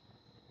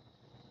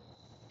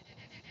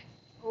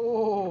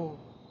 Oh.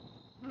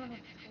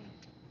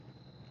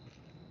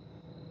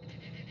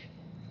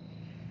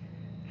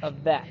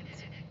 Of that.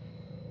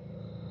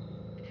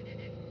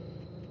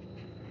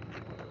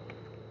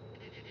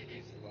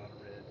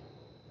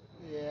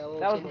 Yeah, a little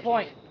That was too the much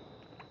point. red.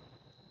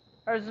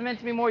 Hers is meant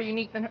to be more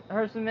unique than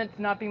hers is meant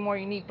to not be more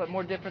unique, but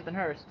more different than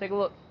hers. Take a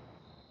look.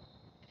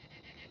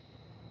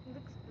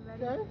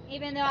 Okay.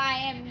 Even though I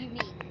am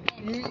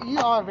unique. You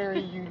are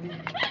very unique.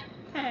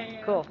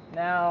 Cool.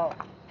 Now,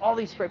 all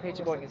these spray paints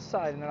are going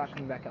inside, and they're not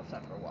coming back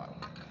outside for a while.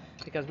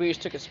 Because we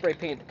just took a spray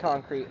paint to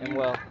concrete, and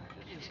well...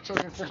 Just took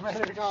it from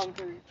under the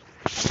concrete.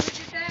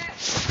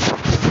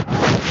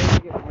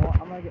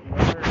 I'm gonna get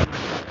water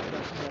and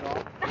dust it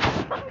off.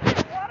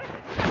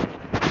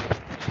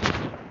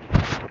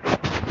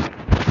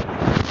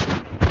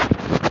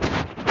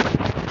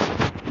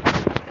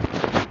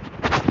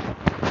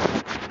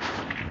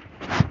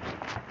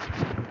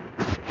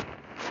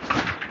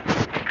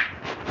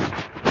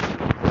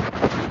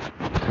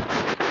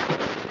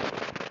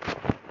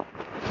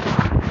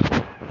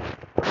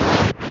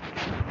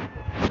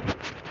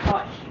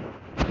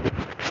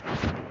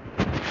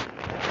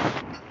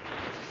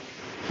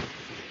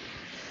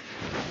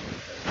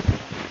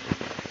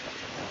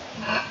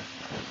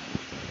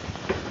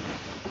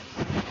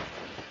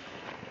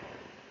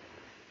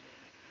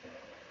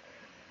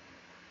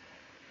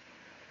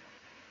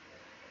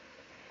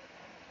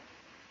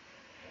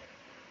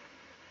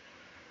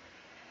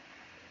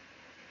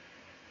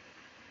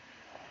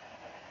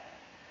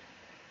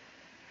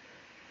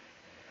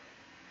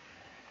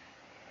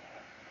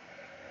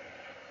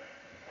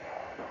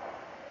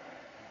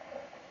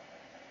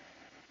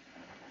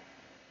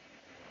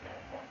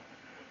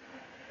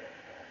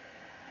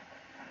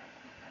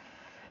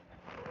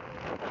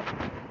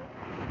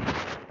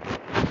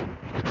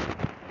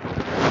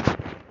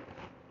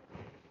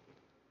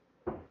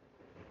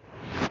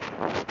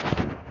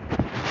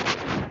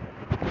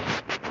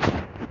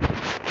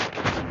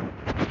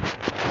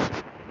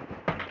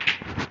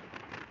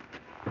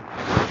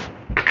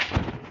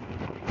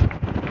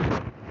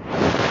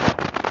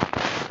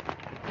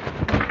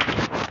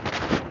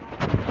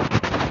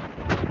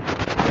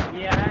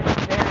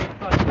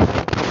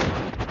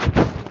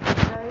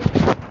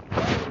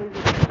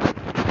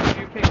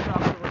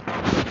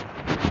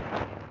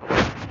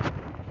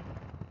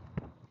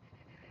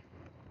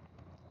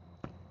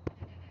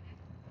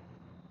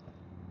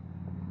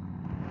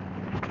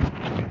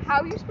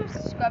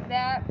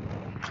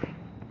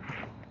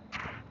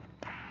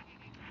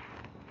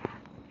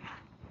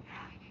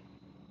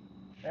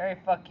 Very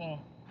fucking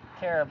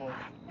terribly.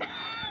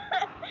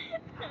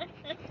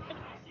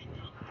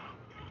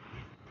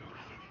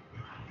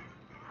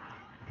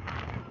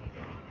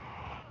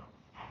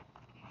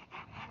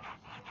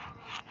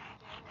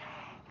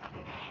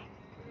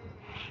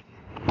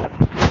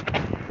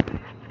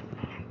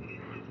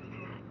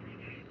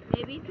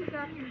 Maybe if you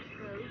got some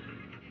slow,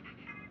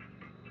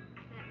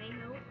 that may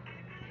help.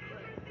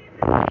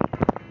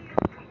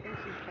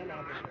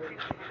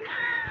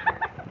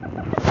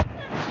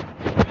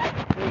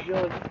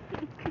 Yeah,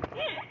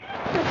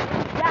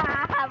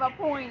 I have a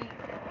point.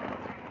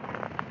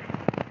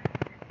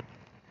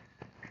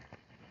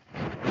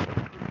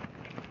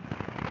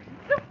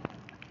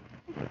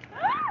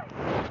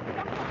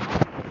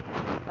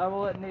 I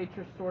will let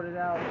nature sort it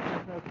out.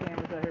 There's no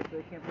cameras out here, so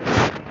they can't put it.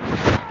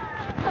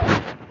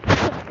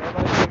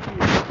 Everybody take you.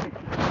 Take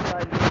you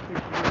inside and take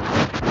you.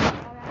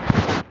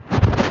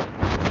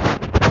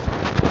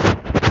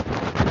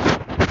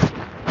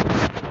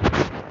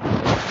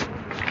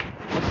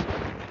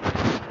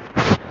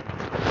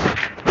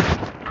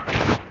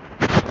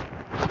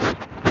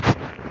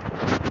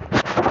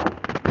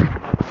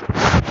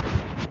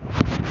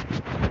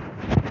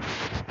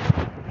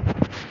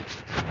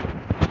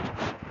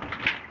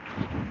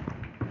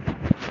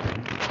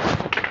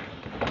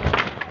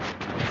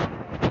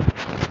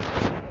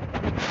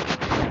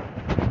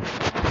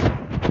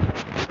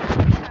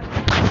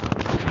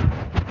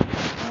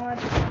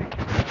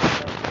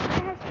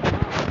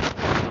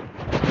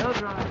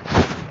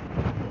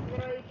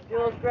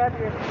 Jules, grab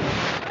your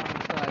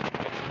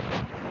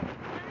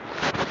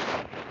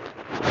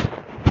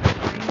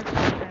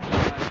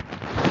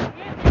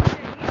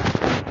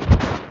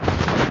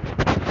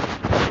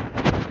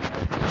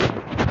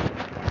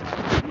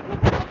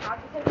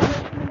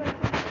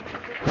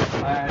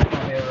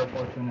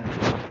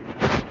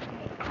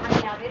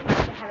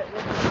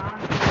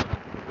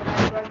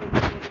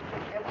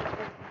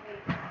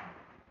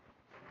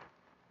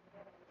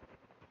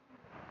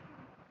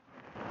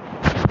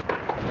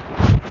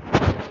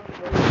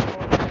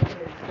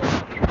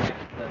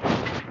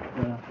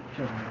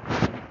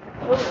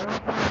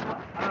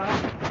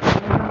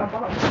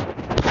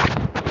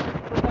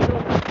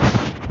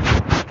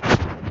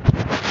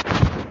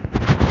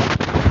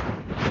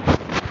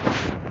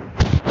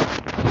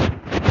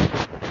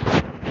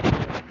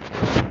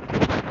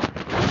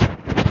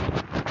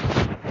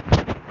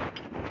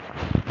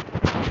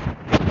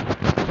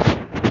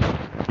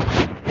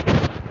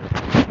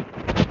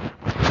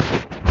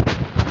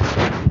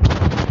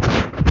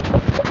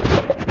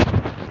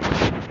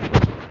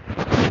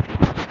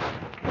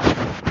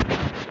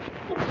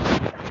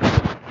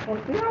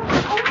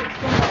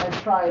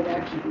try and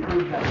actually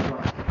prove that to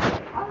us.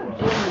 I'm a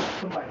genius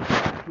somebody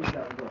try to prove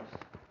that to us.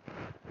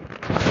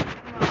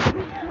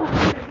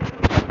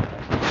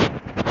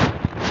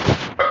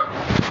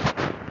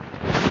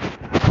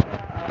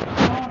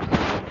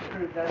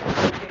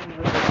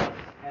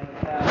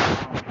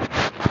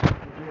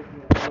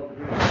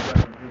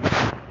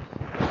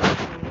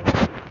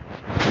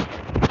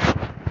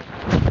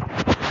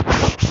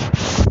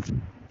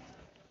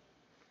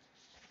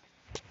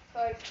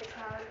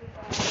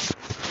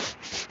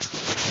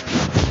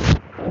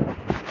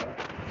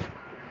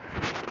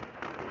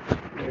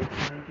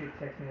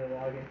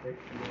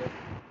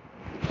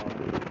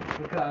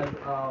 Because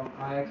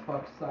my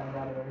Xbox signed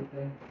out of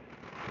everything.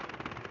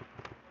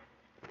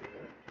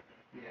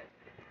 Yeah.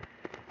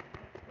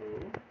 Oh.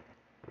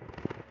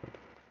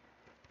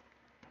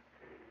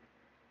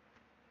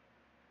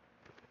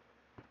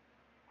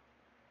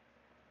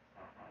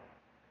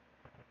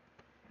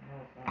 No,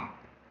 it's not.